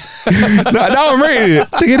I'm ready.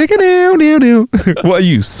 What are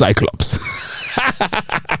you, Cyclops?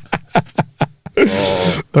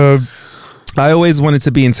 I always wanted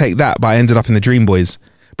to be in Take That, but I ended up in the Dream Boys.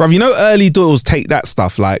 Bruv, you know early doors Take That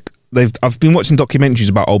stuff, like I've been watching documentaries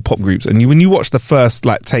about old pop groups, and when you watch the first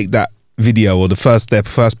like Take That video or their first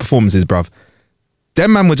performances, bruv,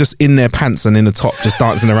 them man were just in their pants and in the top just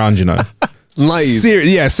dancing around, you know. Nice.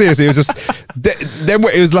 Seriously, it was just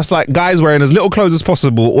it was just like guys wearing as little clothes as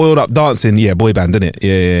possible, oiled up dancing. Yeah, boy band, didn't it?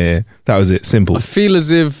 Yeah. That was it. Simple. I feel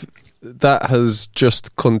as if that has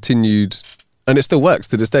just continued and it still works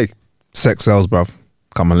to this day. Sex sells, bruv.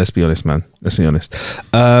 Come on, let's be honest, man. Let's be honest.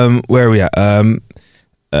 Where are we at? Oh,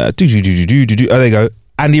 there you go.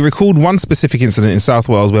 And he recalled one specific incident in South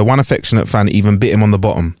Wales where one affectionate fan even bit him on the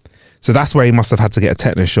bottom. So that's where he must have had to get a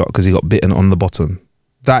tetanus shot because he got bitten on the bottom.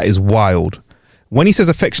 That is wild. When he says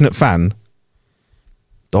affectionate fan,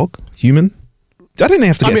 dog, human, I didn't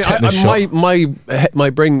have to get a tetanus shot. My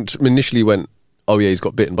brain initially went, oh yeah, he's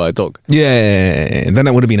got bitten by a dog. Yeah, then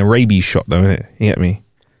that would have been a rabies shot though, innit? You get me?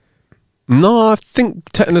 No, I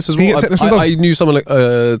think tetanus as well. I knew someone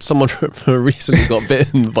someone recently got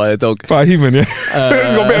bitten by a dog. By a human, yeah.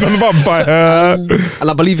 Got bitten on the bum by and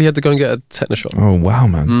I believe he had to go and get a tetanus shot. Oh wow,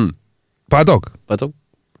 man. By a dog? By a dog.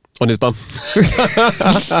 On his bum.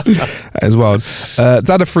 As well.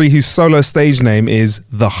 Dada Free, whose solo stage name is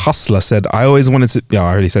The Hustler, said, I always wanted to... Yeah,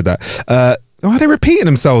 I already said that. Why are they repeating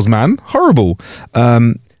themselves, man? Horrible.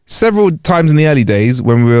 Several times in the early days,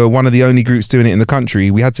 when we were one of the only groups doing it in the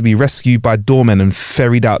country, we had to be rescued by doormen and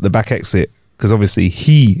ferried out the back exit. Because obviously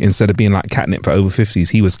he, instead of being like catnip for over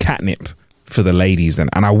 50s, he was catnip for the ladies then.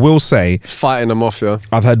 And I will say... Fighting them off, yeah.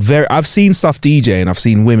 I've seen stuff DJ and I've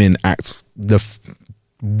seen women act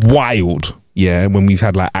wild, yeah, when we've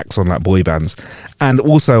had like acts on like boy bands. And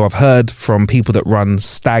also I've heard from people that run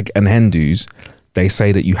stag and hen do's, they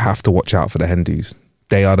say that you have to watch out for the hen do's.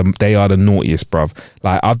 They are the naughtiest, bruv.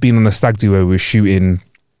 Like I've been on a stag do where we were shooting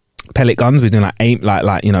pellet guns. We're doing like aim,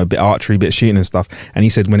 like you know, a bit of archery, a bit of shooting and stuff. And he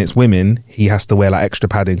said when it's women, he has to wear like extra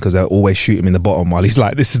padding because they'll always shoot him in the bottom while he's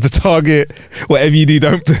like, this is the target. Whatever you do,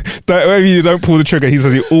 don't pull the trigger. He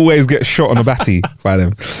says he always gets shot on a batty by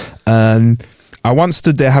them. I once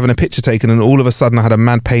stood there having a picture taken, and all of a sudden I had a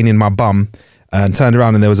mad pain in my bum, and turned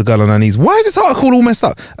around and there was a girl on her knees. Why is this article all messed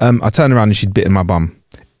up? I turned around and she'd bitten my bum.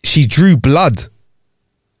 She drew blood.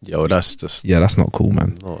 Yo, that's just... Yeah, that's not cool,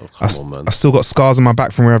 man. Oh, come on, man. I've still got scars on my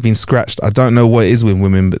back from where I've been scratched. I don't know what it is with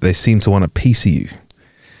women, but they seem to want a piece of you.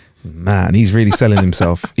 Man, he's really selling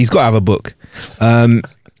himself. He's got to have a book. There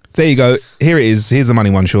you go. Here it is. Here's the money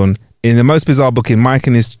one, Sean. In the most bizarre booking, Mike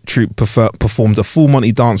and his troupe performed a full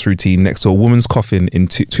Monty dance routine next to a woman's coffin in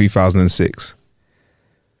 2006.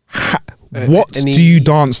 What do you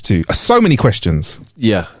dance to? So many questions.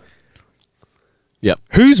 Yeah. Yep.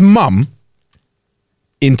 Whose mum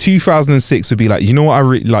in 2006 would be like, you know what I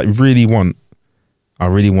really want? I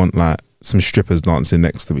really want like some strippers dancing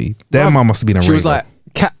next to me. Their mum must have been a She was like,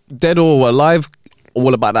 dead or alive,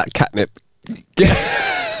 all about that catnip.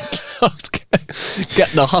 Get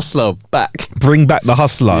the hustler back. Bring back the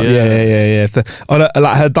hustler. Yeah.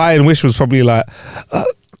 Like her dying wish was probably like,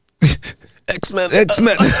 X-Men. Man,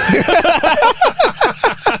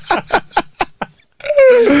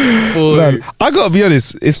 I gotta be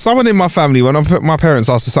honest, if someone in my family, when my parents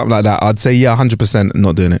asked for something like that, I'd say 100%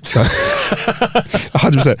 not doing it.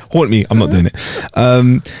 100% haunt me, I'm not doing it.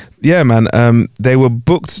 Yeah, man. They were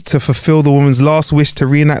booked to fulfill the woman's last wish to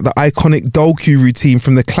reenact the iconic Dolku routine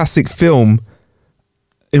from the classic film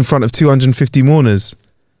in front of 250 mourners.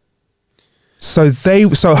 So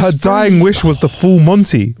her dying wish was the full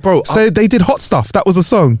Monty, bro. So they did Hot Stuff. That was the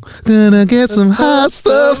song. Gonna get some hot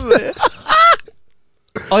stuff.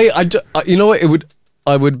 I you know what,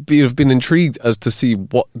 I would have been intrigued as to see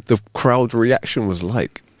what the crowd reaction was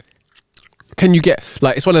like. Can you get,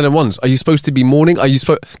 like, it's one of them ones. Are you supposed to be mourning?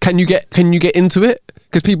 Can you get into it?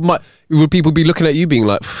 Because would people be looking at you being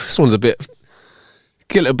like, this one's get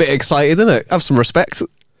a little bit excited, innit? Have some respect.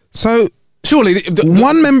 So surely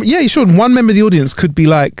one member of the audience could be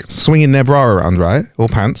like swinging their bra around, right, or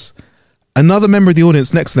pants. Another member of the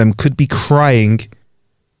audience next to them could be crying,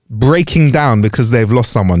 breaking down because they've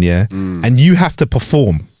lost someone, yeah? And you have to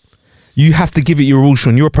perform. You have to give it your all,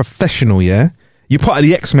 Sean. You're a professional, yeah? You're part of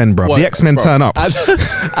the X-Men, bro. The X-Men turn up. At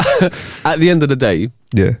the end of the day,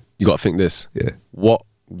 yeah, you got to think this. Yeah. What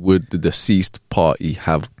would the deceased party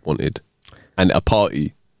have wanted? And a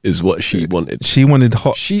party is what she wanted. She wanted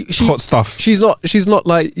hot stuff. She's not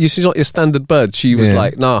your standard bird. She was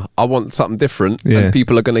like, nah, I want something different, and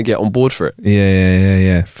people are going to get on board for it.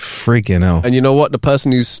 Yeah. Freaking hell. And you know what? The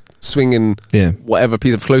person who's swinging whatever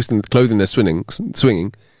piece of clothing they're swinging,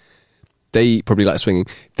 they probably like swinging.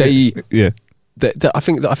 I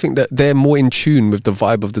think that they're more in tune with the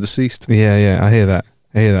vibe of the deceased. Yeah. I hear that.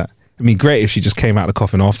 I mean, great if she just came out of the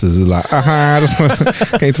coffin afterwards and was like, I just want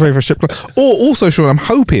to pay for a strip club. Or also, Sean, I'm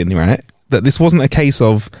hoping, right, that this wasn't a case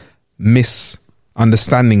of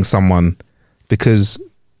misunderstanding someone, because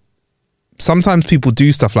sometimes people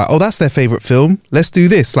do stuff like, oh, that's their favourite film, let's do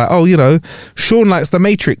this. Like, oh, you know, Sean likes The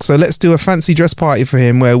Matrix, so let's do a fancy dress party for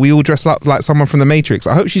him where we all dress up like someone from The Matrix.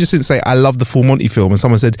 I hope she just didn't say, I love the Full Monty film, and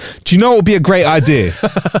someone said, do you know what would be a great idea?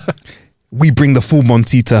 We bring the Full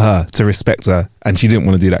Monty to her to respect her, and she didn't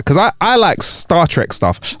want to do that. Because I like Star Trek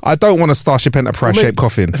stuff. I don't want a Starship Enterprise shaped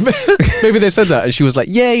coffin. Maybe they said that and she was like,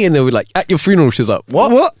 yay, and they were like, at your funeral, she was like,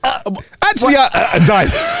 what? Actually, I died.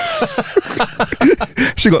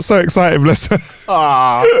 She got so excited, bless her.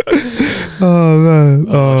 Oh man.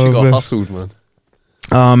 She got hustled, man.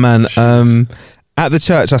 Oh man. At the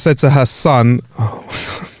church, I said to her son,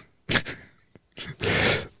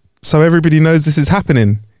 so everybody knows this is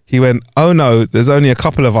happening. He went, oh no, there's only a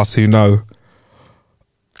couple of us who know.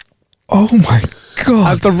 Oh my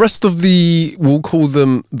God. As the rest of we'll call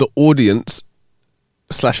them the audience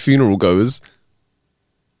 / funeral goers,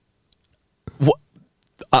 what?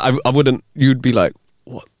 I wouldn't, you'd be like,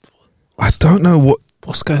 what? I don't know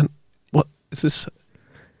what's going, what is this?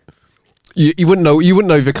 You wouldn't know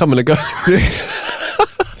if you're coming to go.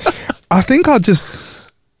 I think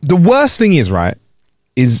the worst thing is, right,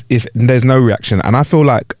 is if there's no reaction. And I feel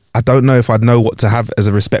like, I don't know if I'd know what to have as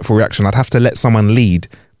a respectful reaction. I'd have to let someone lead,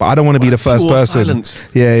 but I don't want to be the first person. Silence.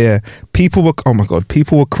 Yeah. People were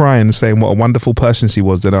crying, saying what a wonderful person she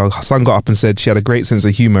was. Then our son got up and said she had a great sense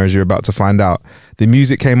of humour, as you're about to find out. The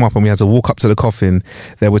music came up and we had to walk up to the coffin.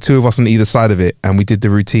 There were two of us on either side of it, and we did the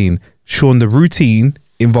routine. Sean, the routine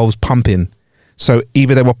involves pumping. So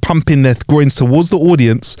either they were pumping their groins towards the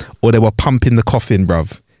audience or they were pumping the coffin,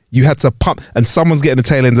 bruv. you had to pump, and someone's getting the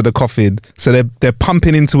tail end of the coffin, so they're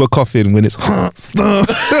pumping into a coffin when it's hot stuff.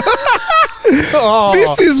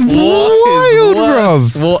 This is wild,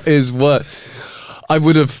 bruv. What is worse? I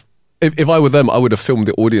would have, if I were them, I would have filmed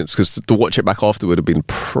the audience, because to watch it back after would have been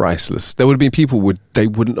priceless. There would have been people they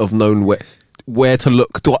wouldn't have known where to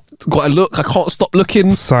look. Do I look? I can't stop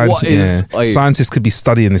looking. Scientists could be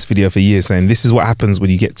studying this video for years, saying this is what happens when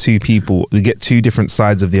you get two people, you get two different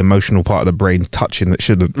sides of the emotional part of the brain touching that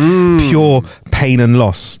shouldn't. Pure pain and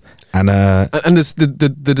loss. And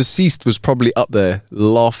the deceased was probably up there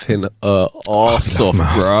laughing arse off,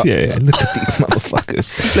 bro. Yeah, look at these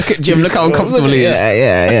motherfuckers. Look at Jim. Look how uncomfortable he is.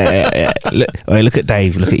 Yeah. Look at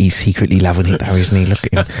Dave. Look at, he's secretly loving it now, isn't he? Look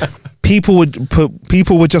at him. People were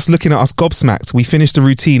just looking at us gobsmacked. We finished the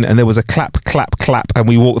routine and there was a clap, and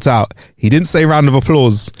we walked out. He didn't say round of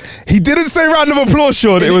applause.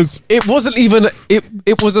 Sean. It wasn't even.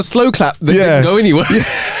 It was a slow clap that didn't go anywhere.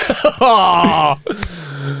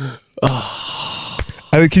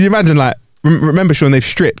 I mean, can you imagine, like, remember, Sean, they've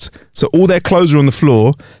stripped, so all their clothes are on the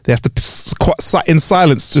floor. They have to in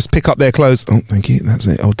silence just pick up their clothes. Oh, thank you, that's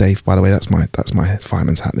it. Oh, Dave, by the way, that's my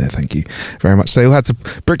fireman's hat there, thank you very much. So they all had to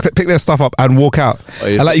pick their stuff up and walk out.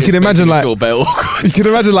 And like, you can imagine, like, as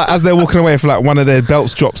they're walking away, if like one of their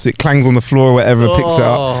belts drops, it clangs on the floor or whatever, picks it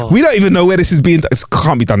up. We don't even know where this is being. It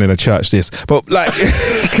can't be done in a church, this, but like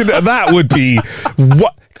that would be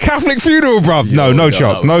what. Catholic funeral, bruv. No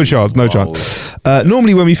chance.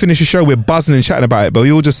 Normally when we finish a show, we're buzzing and chatting about it, but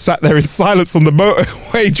we all just sat there in silence on the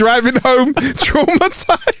motorway driving home,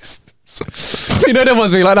 traumatized. You know, there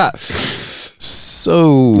ones be like that.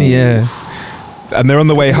 So yeah, and they're on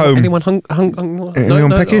the way home. Anyone hung? Anyone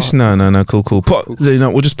peckish? No. Cool.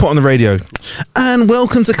 We'll just put on the radio. And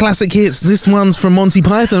welcome to Classic Hits. This one's from Monty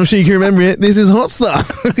Python. I'm sure you can remember it. This is Hot Stuff.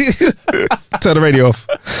 Turn the radio off.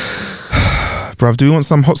 Bruv, do we want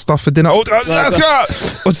some hot stuff for dinner? Or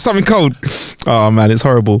something cold? Oh man, it's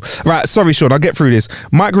horrible. Right, sorry Sean, I'll get through this.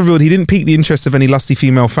 Mike revealed he didn't pique the interest of any lusty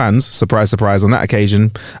female fans. Surprise, surprise on that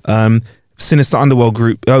occasion. Sinister Underworld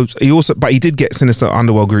group. But he did get Sinister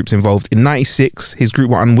Underworld groups involved. In '96, his group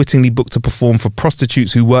were unwittingly booked to perform for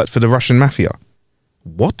prostitutes who worked for the Russian mafia.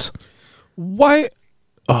 What? Why?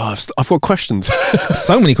 Oh, I've got questions.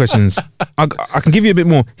 So many questions. I can give you a bit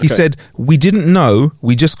more. He said, we didn't know.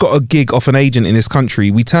 We just got a gig off an agent in this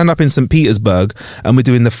country. We turned up in St. Petersburg and we're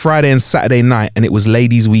doing the Friday and Saturday night, and it was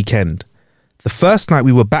ladies' weekend. The first night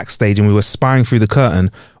we were backstage and we were spying through the curtain.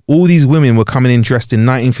 All these women were coming in dressed in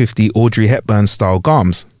 1950 Audrey Hepburn style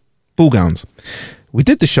ball gowns. We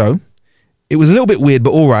did the show. It was a little bit weird,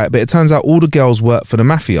 but all right. But it turns out all the girls worked for the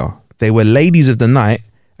mafia. They were ladies of the night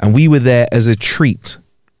and we were there as a treat.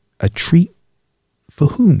 A treat for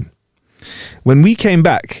whom? When we came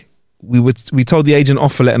back, we told the agent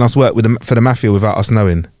off for letting us work for the mafia without us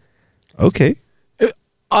knowing. Okay. Do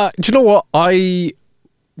you know what? I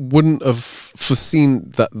wouldn't have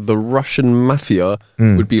foreseen that the Russian mafia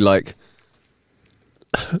would be like,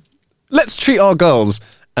 let's treat our girls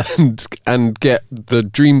and get the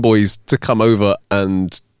Dream Boys to come over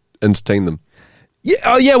and entertain them.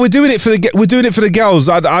 Yeah, we're doing it for the girls.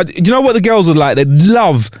 You know what the girls would like? They'd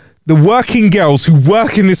love the working girls who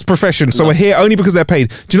work in this profession. So we're here only because they're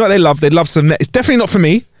paid. Do you know what they love? They love some. It's definitely not for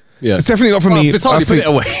me. Yeah, it's definitely not for me. Vitaly, put it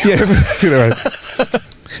away. Yeah,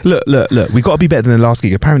 look. We got to be better than the last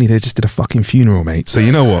gig. Apparently, they just did a fucking funeral, mate. So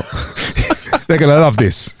you know what? They're gonna love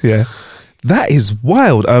this. Yeah, that is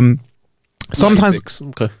wild. Sometimes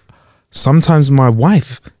my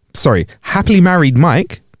wife, happily married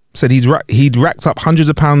Mike, said he'd racked up hundreds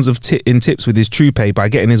of pounds in tips with his true pay by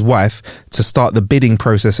getting his wife to start the bidding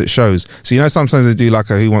process at shows. So you know, sometimes they do like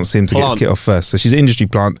a who wants him to get his kit off first. So she's an industry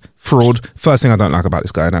plant, fraud. First thing I don't like about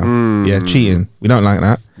this guy now. Yeah, cheating. We don't like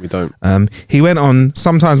that. We don't. He went on,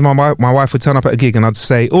 sometimes my wife would turn up at a gig and I'd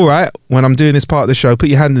say, all right, when I'm doing this part of the show, put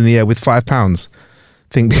your hand in the air with £5.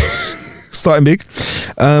 Think starting big.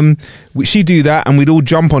 She'd do that and we'd all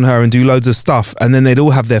jump on her and do loads of stuff, and then they'd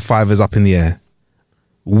all have their fivers up in the air.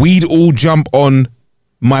 We'd all jump on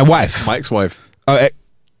my wife. Mike's wife.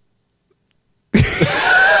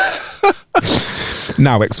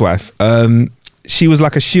 Now ex-wife. She was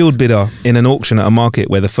like a shield bidder in an auction at a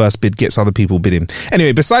market where the first bid gets other people bidding.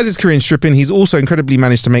 Anyway, besides his career in stripping, he's also incredibly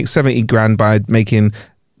managed to make 70 grand by going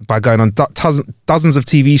on dozens of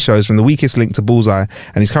TV shows, from The Weakest Link to Bullseye,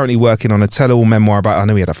 and he's currently working on a tell-all memoir about, I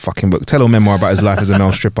know he had a fucking book, tell-all memoir about his life as a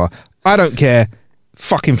male stripper. I don't care.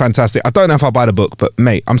 Fucking fantastic. I don't know if I'll buy the book, but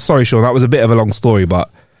mate, I'm sorry, Sean, that was a bit of a long story, but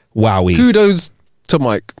wowie. Kudos to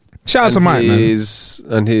Mike. Shout out to Mike, man.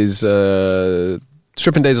 And his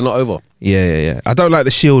Stripping days are not over. Yeah. I don't like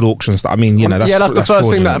the shield auction stuff. I mean, that's the first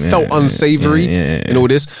thing that felt unsavory in all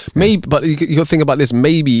this. Maybe, but you got to think about this.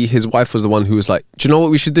 Maybe his wife was the one who was like, "Do you know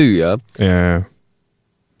what we should do? Yeah,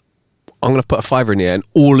 I'm gonna put a $5 in here, and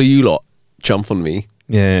all of you lot jump on me."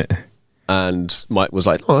 Yeah. And Mike was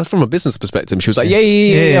like, "Oh, that's from a business perspective." And she was like,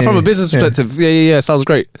 "Yeah, from a business perspective, yeah, sounds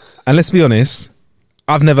great." And let's be honest,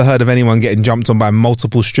 I've never heard of anyone getting jumped on by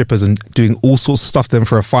multiple strippers and doing all sorts of stuff to them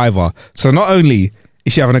for a $5. So not only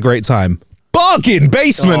is she having a great time, bargain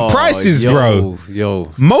basement prices, bro.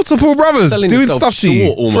 Multiple brothers Selling doing yourself stuff to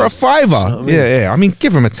you short for a $5. You know what I mean? Yeah. I mean,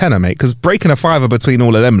 give them a tenner, mate, because breaking a $5 between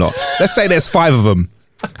all of them lot, let's say there's 5 of them.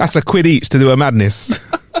 That's a quid each to do a madness.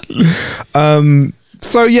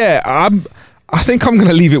 So yeah, I think I'm going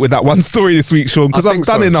to leave it with that one story this week, Sean, because I've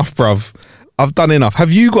done enough, bruv. I've done enough.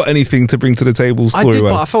 Have you got anything to bring to the table? I did,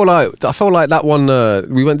 but I felt like that one.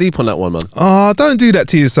 We went deep on that one, man. Oh, don't do that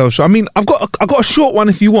to yourself, Sean. I mean, I've got a short one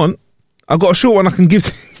if you want. I've got a short one I can give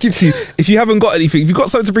to you. If you haven't got anything, if you've got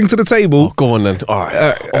something to bring to the table, go on then. All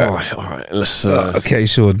right. Let's. Okay,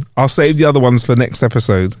 Sean. I'll save the other ones for next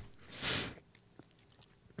episode.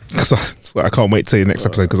 Because I can't wait till your next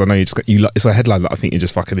episode, because I know it's a headline that I think you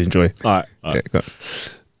just fucking enjoy. All right. Yeah,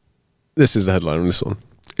 this is the headline on this one.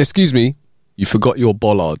 Excuse me, you forgot your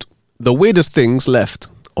bollard. The weirdest things left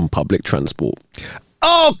on public transport.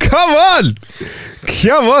 Oh, come on!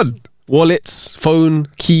 Wallets, phone,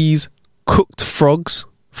 keys, cooked frogs,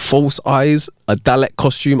 false eyes, a Dalek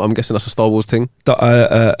costume. I'm guessing that's a Star Wars thing.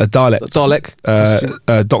 A Dalek.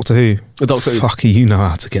 Doctor Who. A Doctor Who. Fuck you know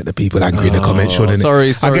how to get the people angry in the comments, Sean, innit? Sorry.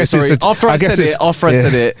 After I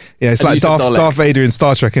said it. Yeah, it's like Darth Vader in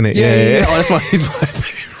Star Trek, innit? Yeah. Oh, that's why he's my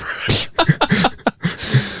favourite.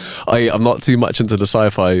 I'm not too much into the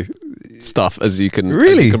sci-fi stuff, as you can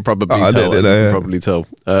probably tell.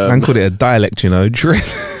 Man called it a dialect, you know.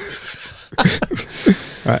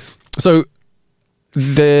 Right. So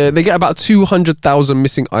they get about 200,000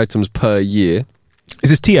 missing items per year. Is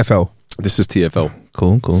this TFL? This is TFL.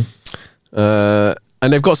 Cool.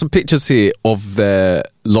 And they've got some pictures here of their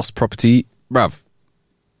lost property. Rav,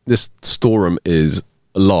 this storeroom is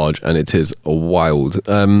large and it is wild.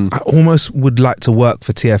 I almost would like to work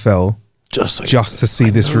for TFL just to see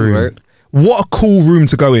this room. Right? What a cool room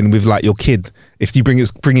to go in with, like, your kid. If you bring your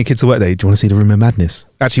kid to work there, do you want to see the room of madness?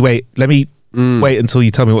 Actually, wait. Let me wait until you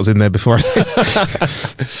tell me what's in there before I say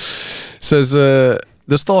it. Says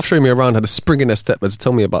the staff showing me around had a spring in their step to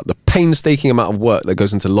tell me about the painstaking amount of work that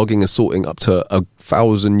goes into logging and sorting up to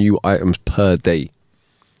 1,000 new items per day.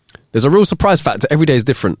 There's a real surprise factor. Every day is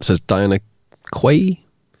different, says Diana Quay.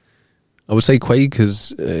 I would say Quay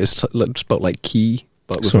because it's spelled like key.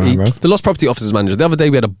 But with right, the lost property officer's manager. The other day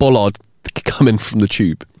we had a bollard come in from the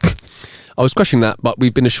tube. I was questioning that, but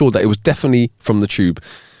we've been assured that it was definitely from the tube.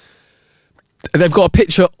 They've got a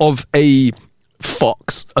picture of a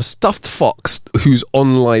fox, a stuffed fox, who's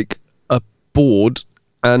on like a board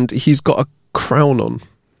and he's got a crown on.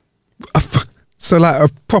 So like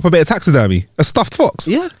a proper bit of taxidermy? A stuffed fox?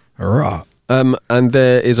 Yeah. Right. And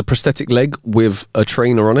there is a prosthetic leg with a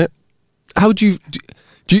trainer on it. How do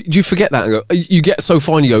you forget that and go, you get so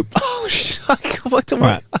far and you go, oh shit,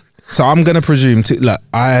 right. So I'm going to presume look,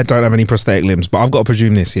 I don't have any prosthetic limbs, but I've got to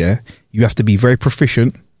presume this, yeah? You have to be very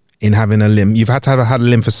proficient in having a limb. You've had to have had a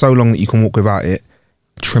limb for so long that you can walk without it.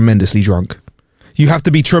 Tremendously drunk. You have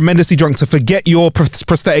to be tremendously drunk to forget your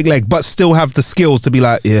prosthetic leg, but still have the skills to be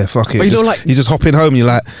like, yeah, fuck it. But you just hop in home and you're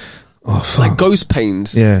like, oh, fuck. Like ghost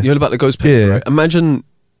pains. Yeah. You heard about the ghost pains, right? Imagine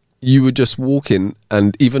you were just walking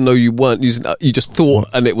and even though you weren't using that, you just thought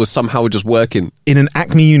and it was somehow just working. In an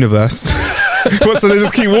Acme universe. So they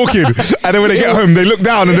just keep walking and then when they get home they look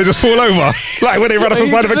down and they just fall over like when they run off the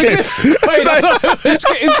side of a cliff. Wait, that's what I was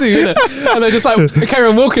getting to, isn't it? And they just like they carry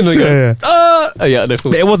on walking and they go, they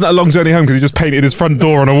fall. It wasn't a long journey home because he just painted his front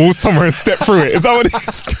door on a wall somewhere and stepped through it. Is that what it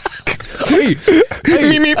is? Hey,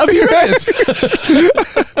 have you read this?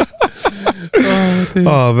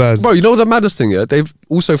 Oh man, bro, you know what the maddest thing? Yeah, they've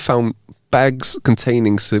also found bags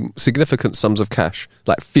containing some significant sums of cash,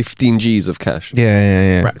 like 15 G's of cash.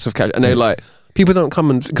 Yeah. Racks of cash. And they're like, people don't come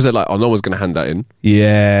and, because they're like, oh, no one's going to hand that in.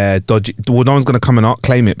 Yeah, dodgy. Well, no one's going to come and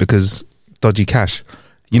claim it because dodgy cash.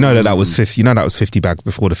 You know that was 50. You know that was 50 bags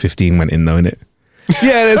before the 15 went in, though, innit?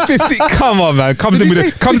 Yeah, there's 50. Come on, man. Comes in. Bro,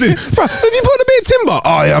 have you put a bit of timber?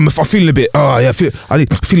 Oh yeah, I'm feeling a bit. Oh yeah, I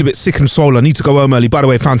feel a bit sick and swollen. I need to go home early. By the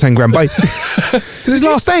way, found 10 grand. Bye. It's his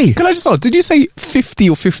last day. Can I just ask? Did you say 50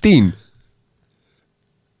 or 15?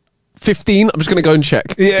 15. I'm just going to go and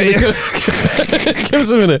check. Yeah. Give us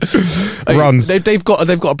a minute. Runs. They've got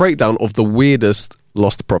a breakdown of the weirdest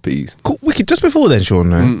lost properties. Cool. Wicked. Just before then,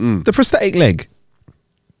 Sean, the prosthetic leg.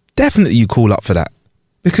 Definitely, you call up for that.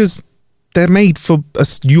 Because they're made for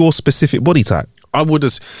your specific body type. I would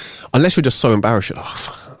just, unless you're just so embarrassed. Oh,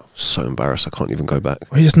 fuck, I'm so embarrassed. I can't even go back.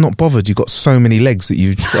 Well, you're just not bothered. You've got so many legs that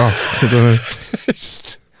you. I don't know.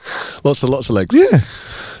 lots of legs. Yeah.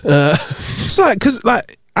 It's like, because,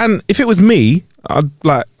 like, and if it was me, I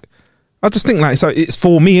just think, like, so it's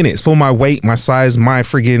for me, innit? It's for my weight, my size, my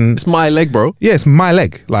friggin'. It's my leg, bro. Yeah, it's my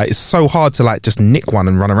leg. Like, it's so hard to, like, just nick one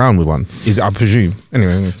and run around with one. Is it, I presume.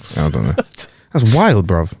 Anyway, I don't know. That's wild,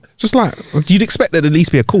 bruv. Just like, you'd expect there to at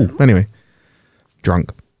least be a cool. Anyway,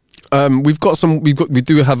 drunk. We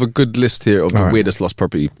do have a good list here of the weirdest lost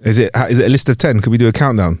property. Is it a list of 10? Could we do a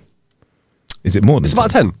countdown? Is it more than It's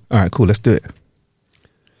about 10. All right, cool. Let's do it.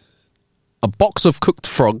 A box of cooked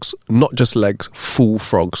frogs, not just legs, full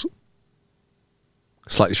frogs.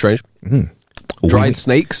 Slightly strange. Dried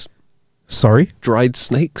snakes. Sorry? Dried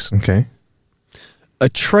snakes. Okay. A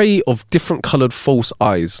tray of different coloured false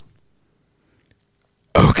eyes.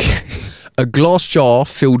 Okay. A glass jar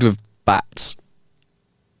filled with bats.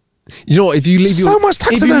 You know what? If you leave so much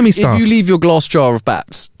taxidermy stuff. If you leave your glass jar of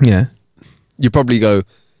bats, yeah, you probably go,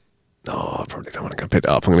 "No, I probably don't want to go pick it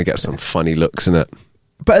up. I'm going to get some funny looks in it."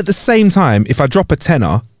 But at the same time, if I drop a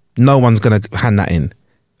tenner, no one's going to hand that in.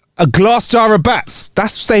 A glass jar of bats,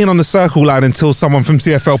 that's staying on the circle line until someone from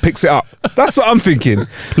TFL picks it up. That's what I'm thinking.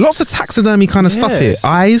 Lots of taxidermy kind of stuff here.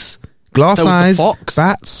 Eyes, glass eyes,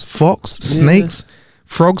 bats, fox, snakes,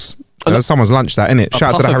 frogs. Someone's lunch that, innit?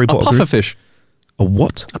 Shout out to the Harry Potter group. A pufferfish. A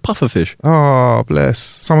what? A pufferfish. Oh, bless.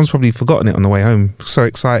 Someone's probably forgotten it on the way home. So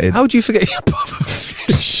excited. How would you forget a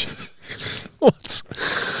pufferfish? What?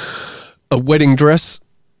 A wedding dress.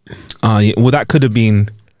 Yeah, well, that could have been...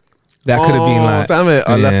 That could have been like... damn it.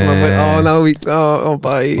 I left my wedding... Oh, no.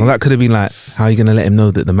 Bye. Well, that could have been like, how are you going to let him know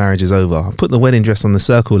that the marriage is over? I put the wedding dress on the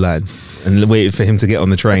circle line and waited for him to get on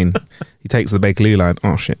the train. He takes the Bakerloo line.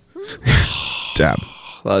 Oh, shit. Damn.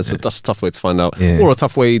 That's a tough way to find out. Yeah. Or a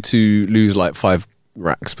tough way to lose like 5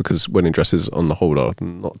 racks because wedding dresses on the whole are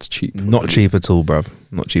not cheap. Not cheap at all, bruv.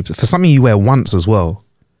 Not cheap. For something you wear once as well.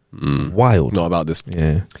 Wild. Not about this.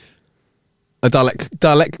 Yeah. A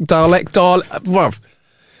bruv.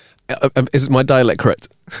 Is my dialect correct?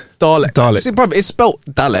 Dalek. See, bruv, it's spelt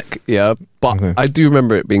Dalek, yeah, but I do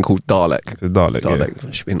remember it being called Dalek. It's a Dalek. Yeah.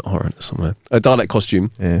 There should be an R in it somewhere. A Dalek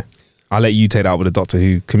costume. Yeah. I'll let you take that with the Doctor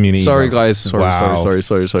Who community. Sorry, guys. Sorry.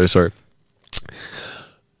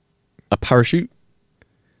 A parachute.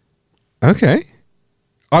 Okay.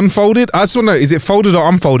 Unfolded? I just want to know, is it folded or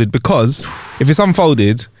unfolded? Because if it's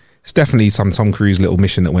unfolded, it's definitely some Tom Cruise little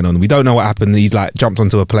mission that went on. We don't know what happened. He's like jumped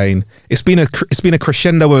onto a plane. It's been a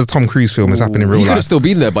crescendo of a Tom Cruise film that's happened in real life. You could have still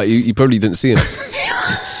been there, but you probably didn't see him.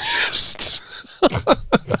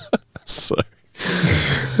 Sorry.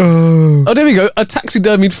 Oh, there we go. A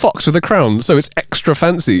taxidermied fox with a crown, so it's extra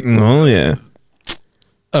fancy. Oh, yeah.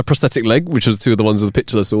 A prosthetic leg, which was 2 of the ones of the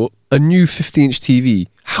pictures I saw. A new 50-inch TV.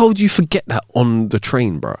 How do you forget that on the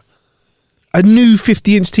train, bro? A new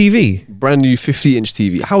 50-inch TV? Brand new 50-inch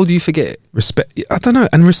TV. How do you forget it? Respect. I don't know.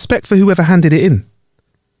 And respect for whoever handed it in.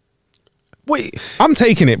 Wait. I'm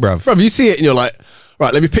taking it, bruv. Bruv, you see it and you're like,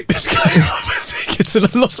 right, let me pick this guy up and take it to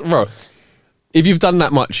the lost. Bro, if you've done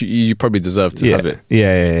that much, you probably deserve to have it.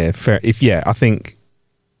 Yeah. Fair. I think...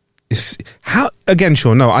 Again,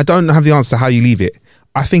 Sean, no, I don't have the answer to how you leave it.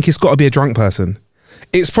 I think it's got to be a drunk person.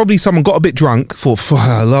 It's probably someone got a bit drunk, thought,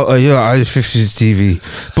 I had 50-inch TV.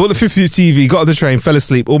 Bought the 50-inch TV, got on the train, fell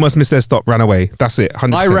asleep, almost missed their stop, ran away. That's it,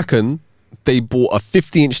 100%. I reckon they bought a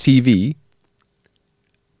 50-inch TV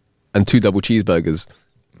and 2 double cheeseburgers.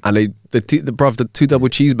 And the 2 double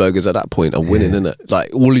cheeseburgers at that point are winning, innit?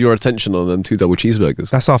 Like, all of your attention on them 2 double cheeseburgers.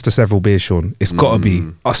 That's after several beers, Sean. It's got to be.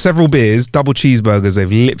 Several beers, double cheeseburgers,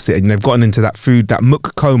 they've lipsed it and they've gotten into that food, that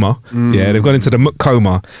muck coma. Yeah, they've gone into the muck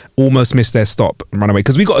coma, almost missed their stop and run away.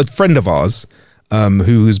 Because we got a friend of ours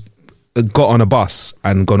who's got on a bus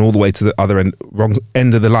and gone all the way to the other end, wrong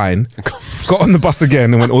end of the line, got on the bus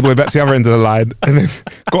again and went all the way back to the other end of the line and then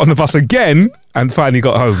got on the bus again and finally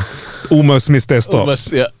got home. Almost missed their stop.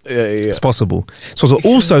 Yeah. It's possible.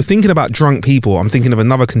 Also, thinking about drunk people, I'm thinking of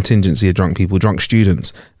another contingency of drunk people, drunk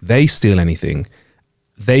students. They steal anything.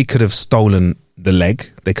 They could have stolen the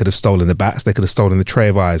leg. They could have stolen the bats. They could have stolen the tray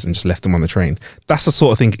of eyes and just left them on the train. That's the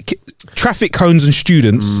sort of thing. Traffic cones and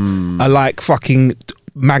students are like fucking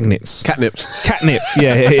magnets. Catnip.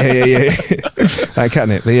 Yeah. Like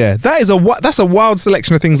catnip. But yeah, that's a wild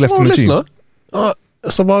selection of things left on the tube.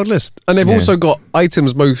 That's a wild list. And they've also got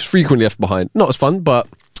items most frequently left behind. Not as fun, but...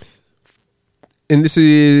 And this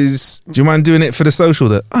is... Do you mind doing it for the social?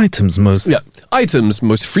 The items most... Yeah. Items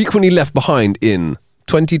most frequently left behind in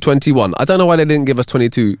 2021. I don't know why they didn't give us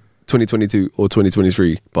 2022 or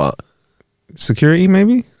 2023, but... security,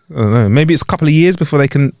 maybe? I don't know. Maybe it's a couple of years before they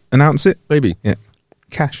can announce it. Maybe. Yeah.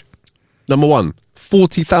 Cash. Number 1,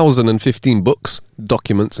 40,015 books,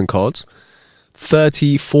 documents and cards.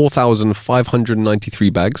 34,593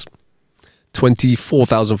 bags.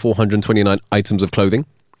 24,429 items of clothing.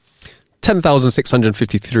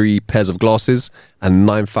 10,653 pairs of glasses. And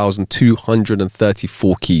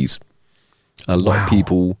 9,234 keys. A lot of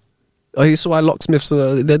people... Oh, that's why locksmiths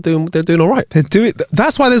they're doing all right. They do it.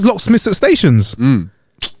 That's why there's locksmiths at stations.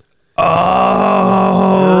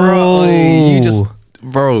 Oh, you just,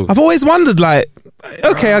 bro. I've always wondered, like,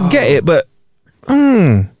 okay, I get it, but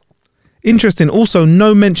interesting. Also,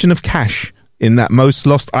 no mention of cash in that most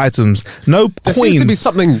lost items. No there coins. Seems to be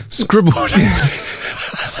something scribbled,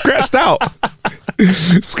 scratched out.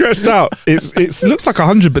 Scratched out. It looks like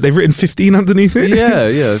 100, but they've written 15 underneath it.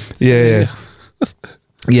 Yeah.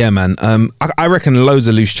 Yeah, man. I reckon loads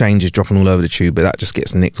of loose change is dropping all over the tube, but that just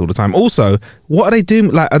gets nicked all the time. Also, what are they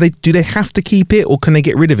doing? Like, do they have to keep it, or can they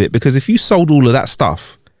get rid of it? Because if you sold all of that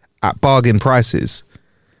stuff at bargain prices,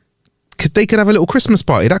 they could have a little Christmas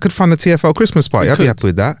party. That could fund a TFL Christmas party. I'd be happy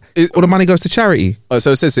with that. All the money goes to charity.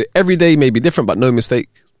 So it says it every day may be different, but no mistake,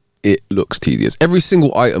 it looks tedious. Every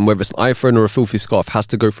single item, whether it's an iPhone or a filthy scarf, has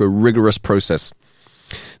to go through a rigorous process.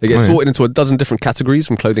 They get sorted into a dozen different categories,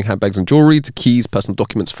 from clothing, handbags and jewellery to keys, personal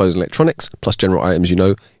documents, phones and electronics, plus general items,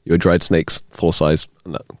 your dried snakes, full size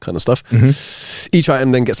and that kind of stuff. Each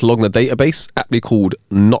item then gets logged in a database, aptly called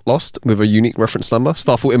Not Lost, with a unique reference number.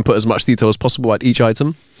 Staff will input as much detail as possible at each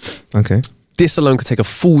item. Okay. This alone could take a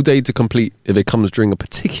full day to complete if it comes during a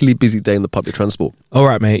particularly busy day in the public transport. All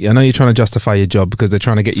right, mate. I know you're trying to justify your job because they're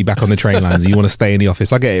trying to get you back on the train lines and you want to stay in the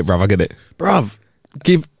office. I get it, bruv. I get it. Bruv,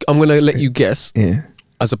 I'm going to let you guess. Yeah.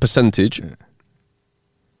 As a percentage,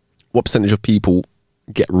 what percentage of people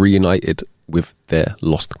get reunited with their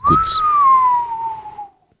lost goods?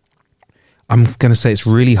 I'm going to say it's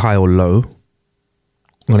really high or low.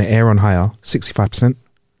 I'm going to err on higher, 65%.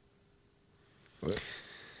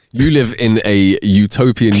 You live in a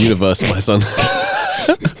utopian universe, my son.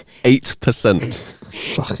 8%.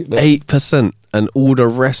 8%. And all the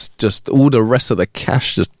rest of the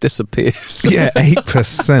cash just disappears. Yeah,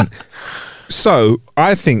 8%. So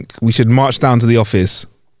I think we should march down to the office,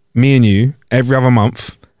 me and you, every other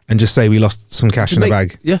month, and just say we lost some cash in the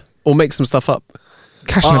bag. Yeah, or make some stuff up.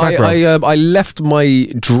 Cash in the bag, bro. I left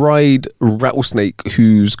my dried rattlesnake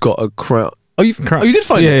who's got a crown. Oh, you did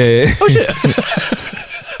find it? Yeah. Oh, shit.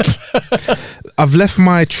 I've left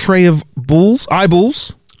my tray of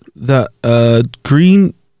eyeballs, blue.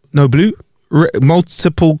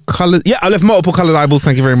 Multiple coloured. Yeah, I left multiple coloured eyeballs.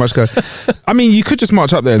 Thank you very much, guys. I mean, you could just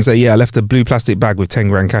march up there and say, yeah, I left a blue plastic bag with 10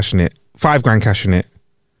 grand cash in it, 5 grand cash in it.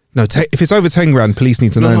 No, if it's over 10 grand, police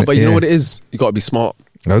need to know. No, but you know what it is? You got to be smart.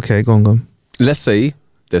 Okay, go on. Let's say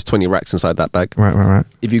there's 20 racks inside that bag. Right.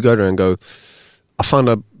 If you go there and go, I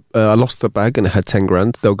lost the bag and it had 10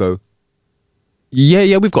 grand, they'll go,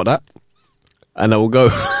 yeah, we've got that. And I will go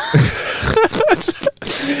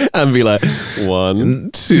and be like,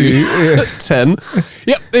 1, 2, 10.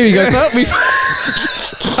 Yep, there you go, sir.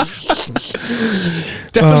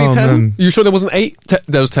 Definitely 10. Man. You sure there wasn't 8?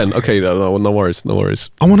 There was 10. Okay, no worries. I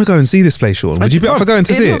want to go and see this place, Sean. Would you be up for going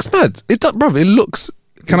to see it? It looks mad. It looks.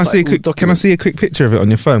 Can I see a quick picture of it on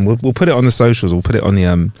your phone? We'll put it on the socials. We'll put it on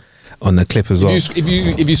the clip as well.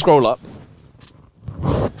 If you scroll up.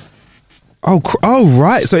 Oh,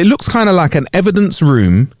 right. So it looks kind of like an evidence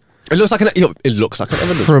room. It looks like an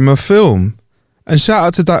evidence from a film. And shout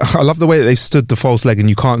out to that. I love the way that they stood the false leg and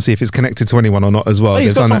you can't see if it's connected to anyone or not as well. Oh,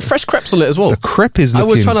 he's got some fresh crepes on it as well. The crepe is looking I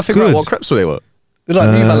was trying to figure out what crepes they were. They're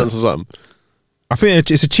like New Balance or something. I think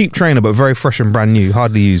it's a cheap trainer, but very fresh and brand new,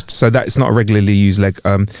 hardly used. So that's not a regularly used leg.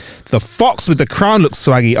 The fox with the crown looks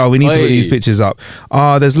swaggy. Oh, we need to put these pictures up.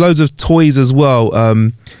 There's loads of toys as well.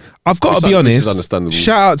 I've got to be honest.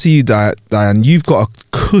 Shout out to you, Diane. You've got a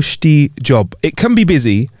cushy job. It can be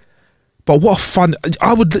busy, but what fun!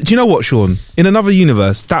 Do you know what, Sean? In another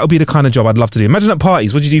universe, that would be the kind of job I'd love to do. Imagine at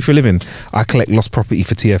parties. What do you do for a living? I collect lost property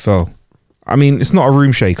for TFL. I mean, it's not a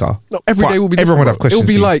room shaker. No, every day will be different. Everyone would have questions.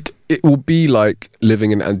 It will be like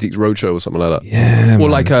living in Antiques Roadshow or something like that. Yeah, or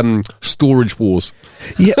like Storage Wars.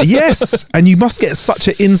 Yeah, yes. And you must get such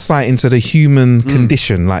an insight into the human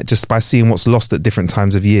condition, like just by seeing what's lost at different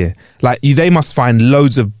times of year. Like they must find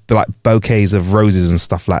loads of like bouquets of roses and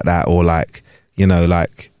stuff like that, or like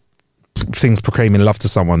things proclaiming love to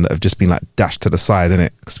someone that have just been like dashed to the side,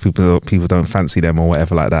 innit? Because people don't fancy them or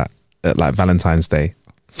whatever like that at like Valentine's Day.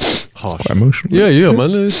 Harsh. It's quite emotional. Yeah,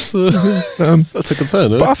 man. It's, that's a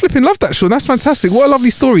concern. But I flipping love that, Sean. That's fantastic. What a lovely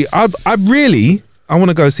story. I I want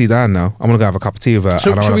to go see Diane now. I want to go have a cup of tea with her.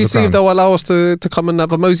 Should we see if they'll allow us to come and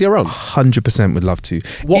have a mosey around? 100% would love to.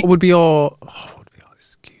 What would be our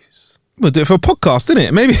excuse? We'll do it for a podcast,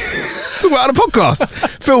 innit? Maybe talk about it on a podcast.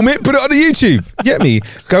 Film it, put it on the YouTube. Get me?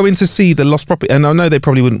 Go in to see the lost property. And I know they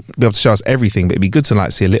probably wouldn't be able to show us everything, but it'd be good to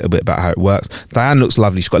like see a little bit about how it works. Diane looks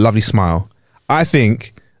lovely. She's got a lovely smile. I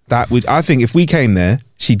think if we came there,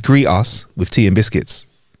 she'd greet us with tea and biscuits.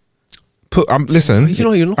 Listen,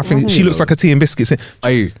 I think she looks like a tea and biscuits.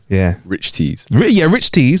 Are you? Yeah. Rich teas.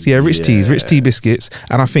 Rich teas. Yeah, rich teas. Rich tea biscuits.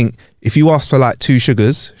 And I think if you ask for like 2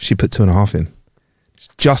 sugars, she'd put 2.5 in.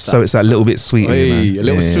 Just so it's that little bit sweeter. A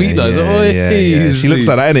little sweetener. Yeah. She looks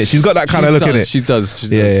like that, innit? She's got that kind of look in it. She does.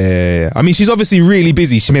 Yeah. I mean, she's obviously really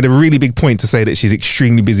busy. She made a really big point to say that she's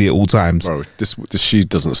extremely busy at all times. Bro, this she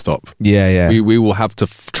doesn't stop. Yeah. We will have to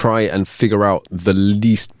try and figure out the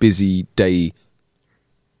least busy day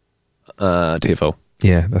TFL.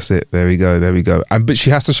 Yeah, that's it. There we go. But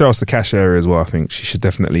she has to show us the cash area as well. I think she should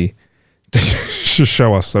definitely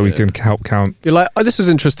show us so we can help count. You're like, this is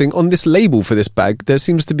interesting. On this label for this bag, there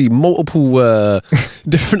seems to be multiple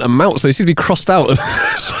different amounts. They seem to be crossed out.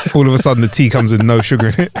 All of a sudden, the tea comes with no sugar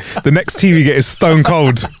in it. The next tea we get is stone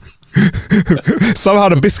cold. Somehow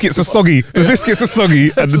the biscuits are soggy. The biscuits are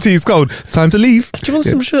soggy and the tea's cold. Time to leave. Do you want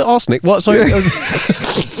some shit arsenic? What? Sorry. Yeah.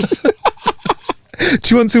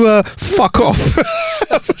 Do you want to fuck off?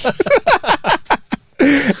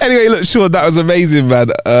 Anyway, look, Sean, that was amazing,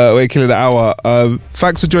 man. We're killing the hour.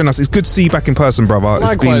 Thanks for joining us. It's good to see you back in person, brother.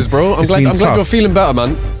 Likewise, bro. I'm glad you're feeling better,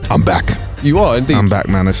 man. I'm back. You are, indeed. I'm back,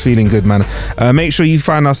 man. I'm feeling good, man. Make sure you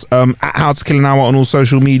find us at How to Kill an Hour on all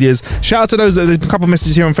social medias. Shout out to those. There's a couple of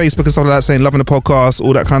messages here on Facebook and stuff like that saying loving the podcast,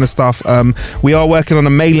 all that kind of stuff. We are working on a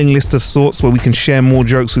mailing list of sorts where we can share more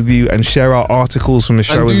jokes with you and share our articles from the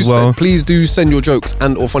show as well. Please do send your jokes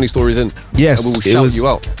and or funny stories in. Yes. And we will shout you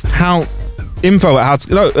out.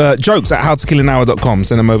 Jokes at howtokillanhour.com.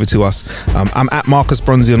 Send them over to us. I'm at Marcus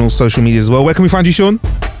Bronzy on all social media as well. Where can we find you, Sean?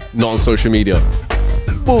 Not on social media.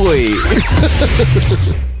 Boy.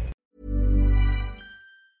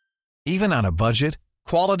 Even on a budget,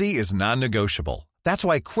 quality is non-negotiable. That's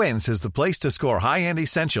why Quince is the place to score high-end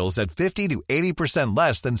essentials at 50 to 80%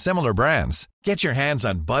 less than similar brands. Get your hands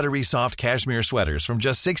on buttery soft cashmere sweaters from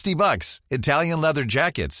just $60, Italian leather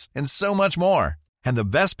jackets, and so much more. And the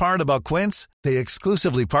best part about Quince, they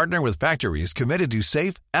exclusively partner with factories committed to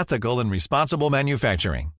safe, ethical, and responsible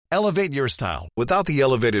manufacturing. Elevate your style without the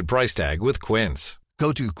elevated price tag with Quince.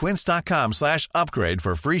 Go to quince.com/upgrade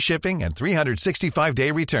for free shipping and 365-day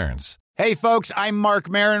returns. Hey, folks, I'm Mark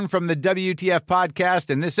Maron from the WTF Podcast,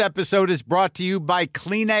 and this episode is brought to you by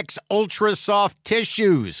Kleenex Ultra Soft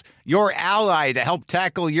Tissues, your ally to help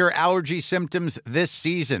tackle your allergy symptoms this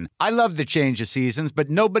season. I love the change of seasons,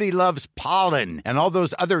 but nobody loves pollen and all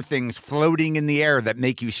those other things floating in the air that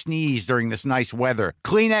make you sneeze during this nice weather.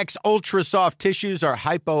 Kleenex Ultra Soft Tissues are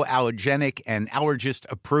hypoallergenic and allergist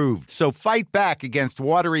approved, so fight back against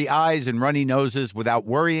watery eyes and runny noses without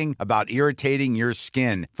worrying about irritating your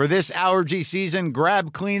skin. For this allergy season,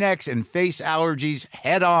 grab Kleenex and face allergies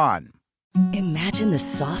head on. Imagine the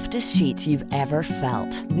softest sheets you've ever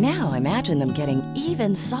felt. Now imagine them getting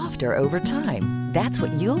even softer over time. That's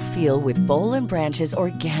what you'll feel with Boll & Branch's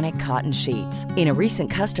organic cotton sheets. In a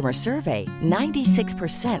recent customer survey,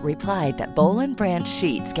 96% replied that Boll & Branch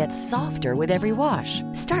sheets get softer with every wash.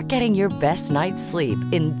 Start getting your best night's sleep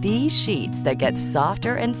in these sheets that get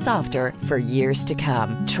softer and softer for years to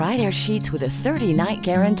come. Try their sheets with a 30-night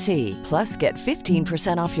guarantee. Plus, get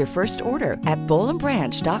 15% off your first order at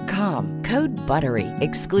bollandbranch.com. Code BUTTERY.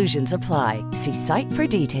 Exclusions apply. See site for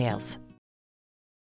details.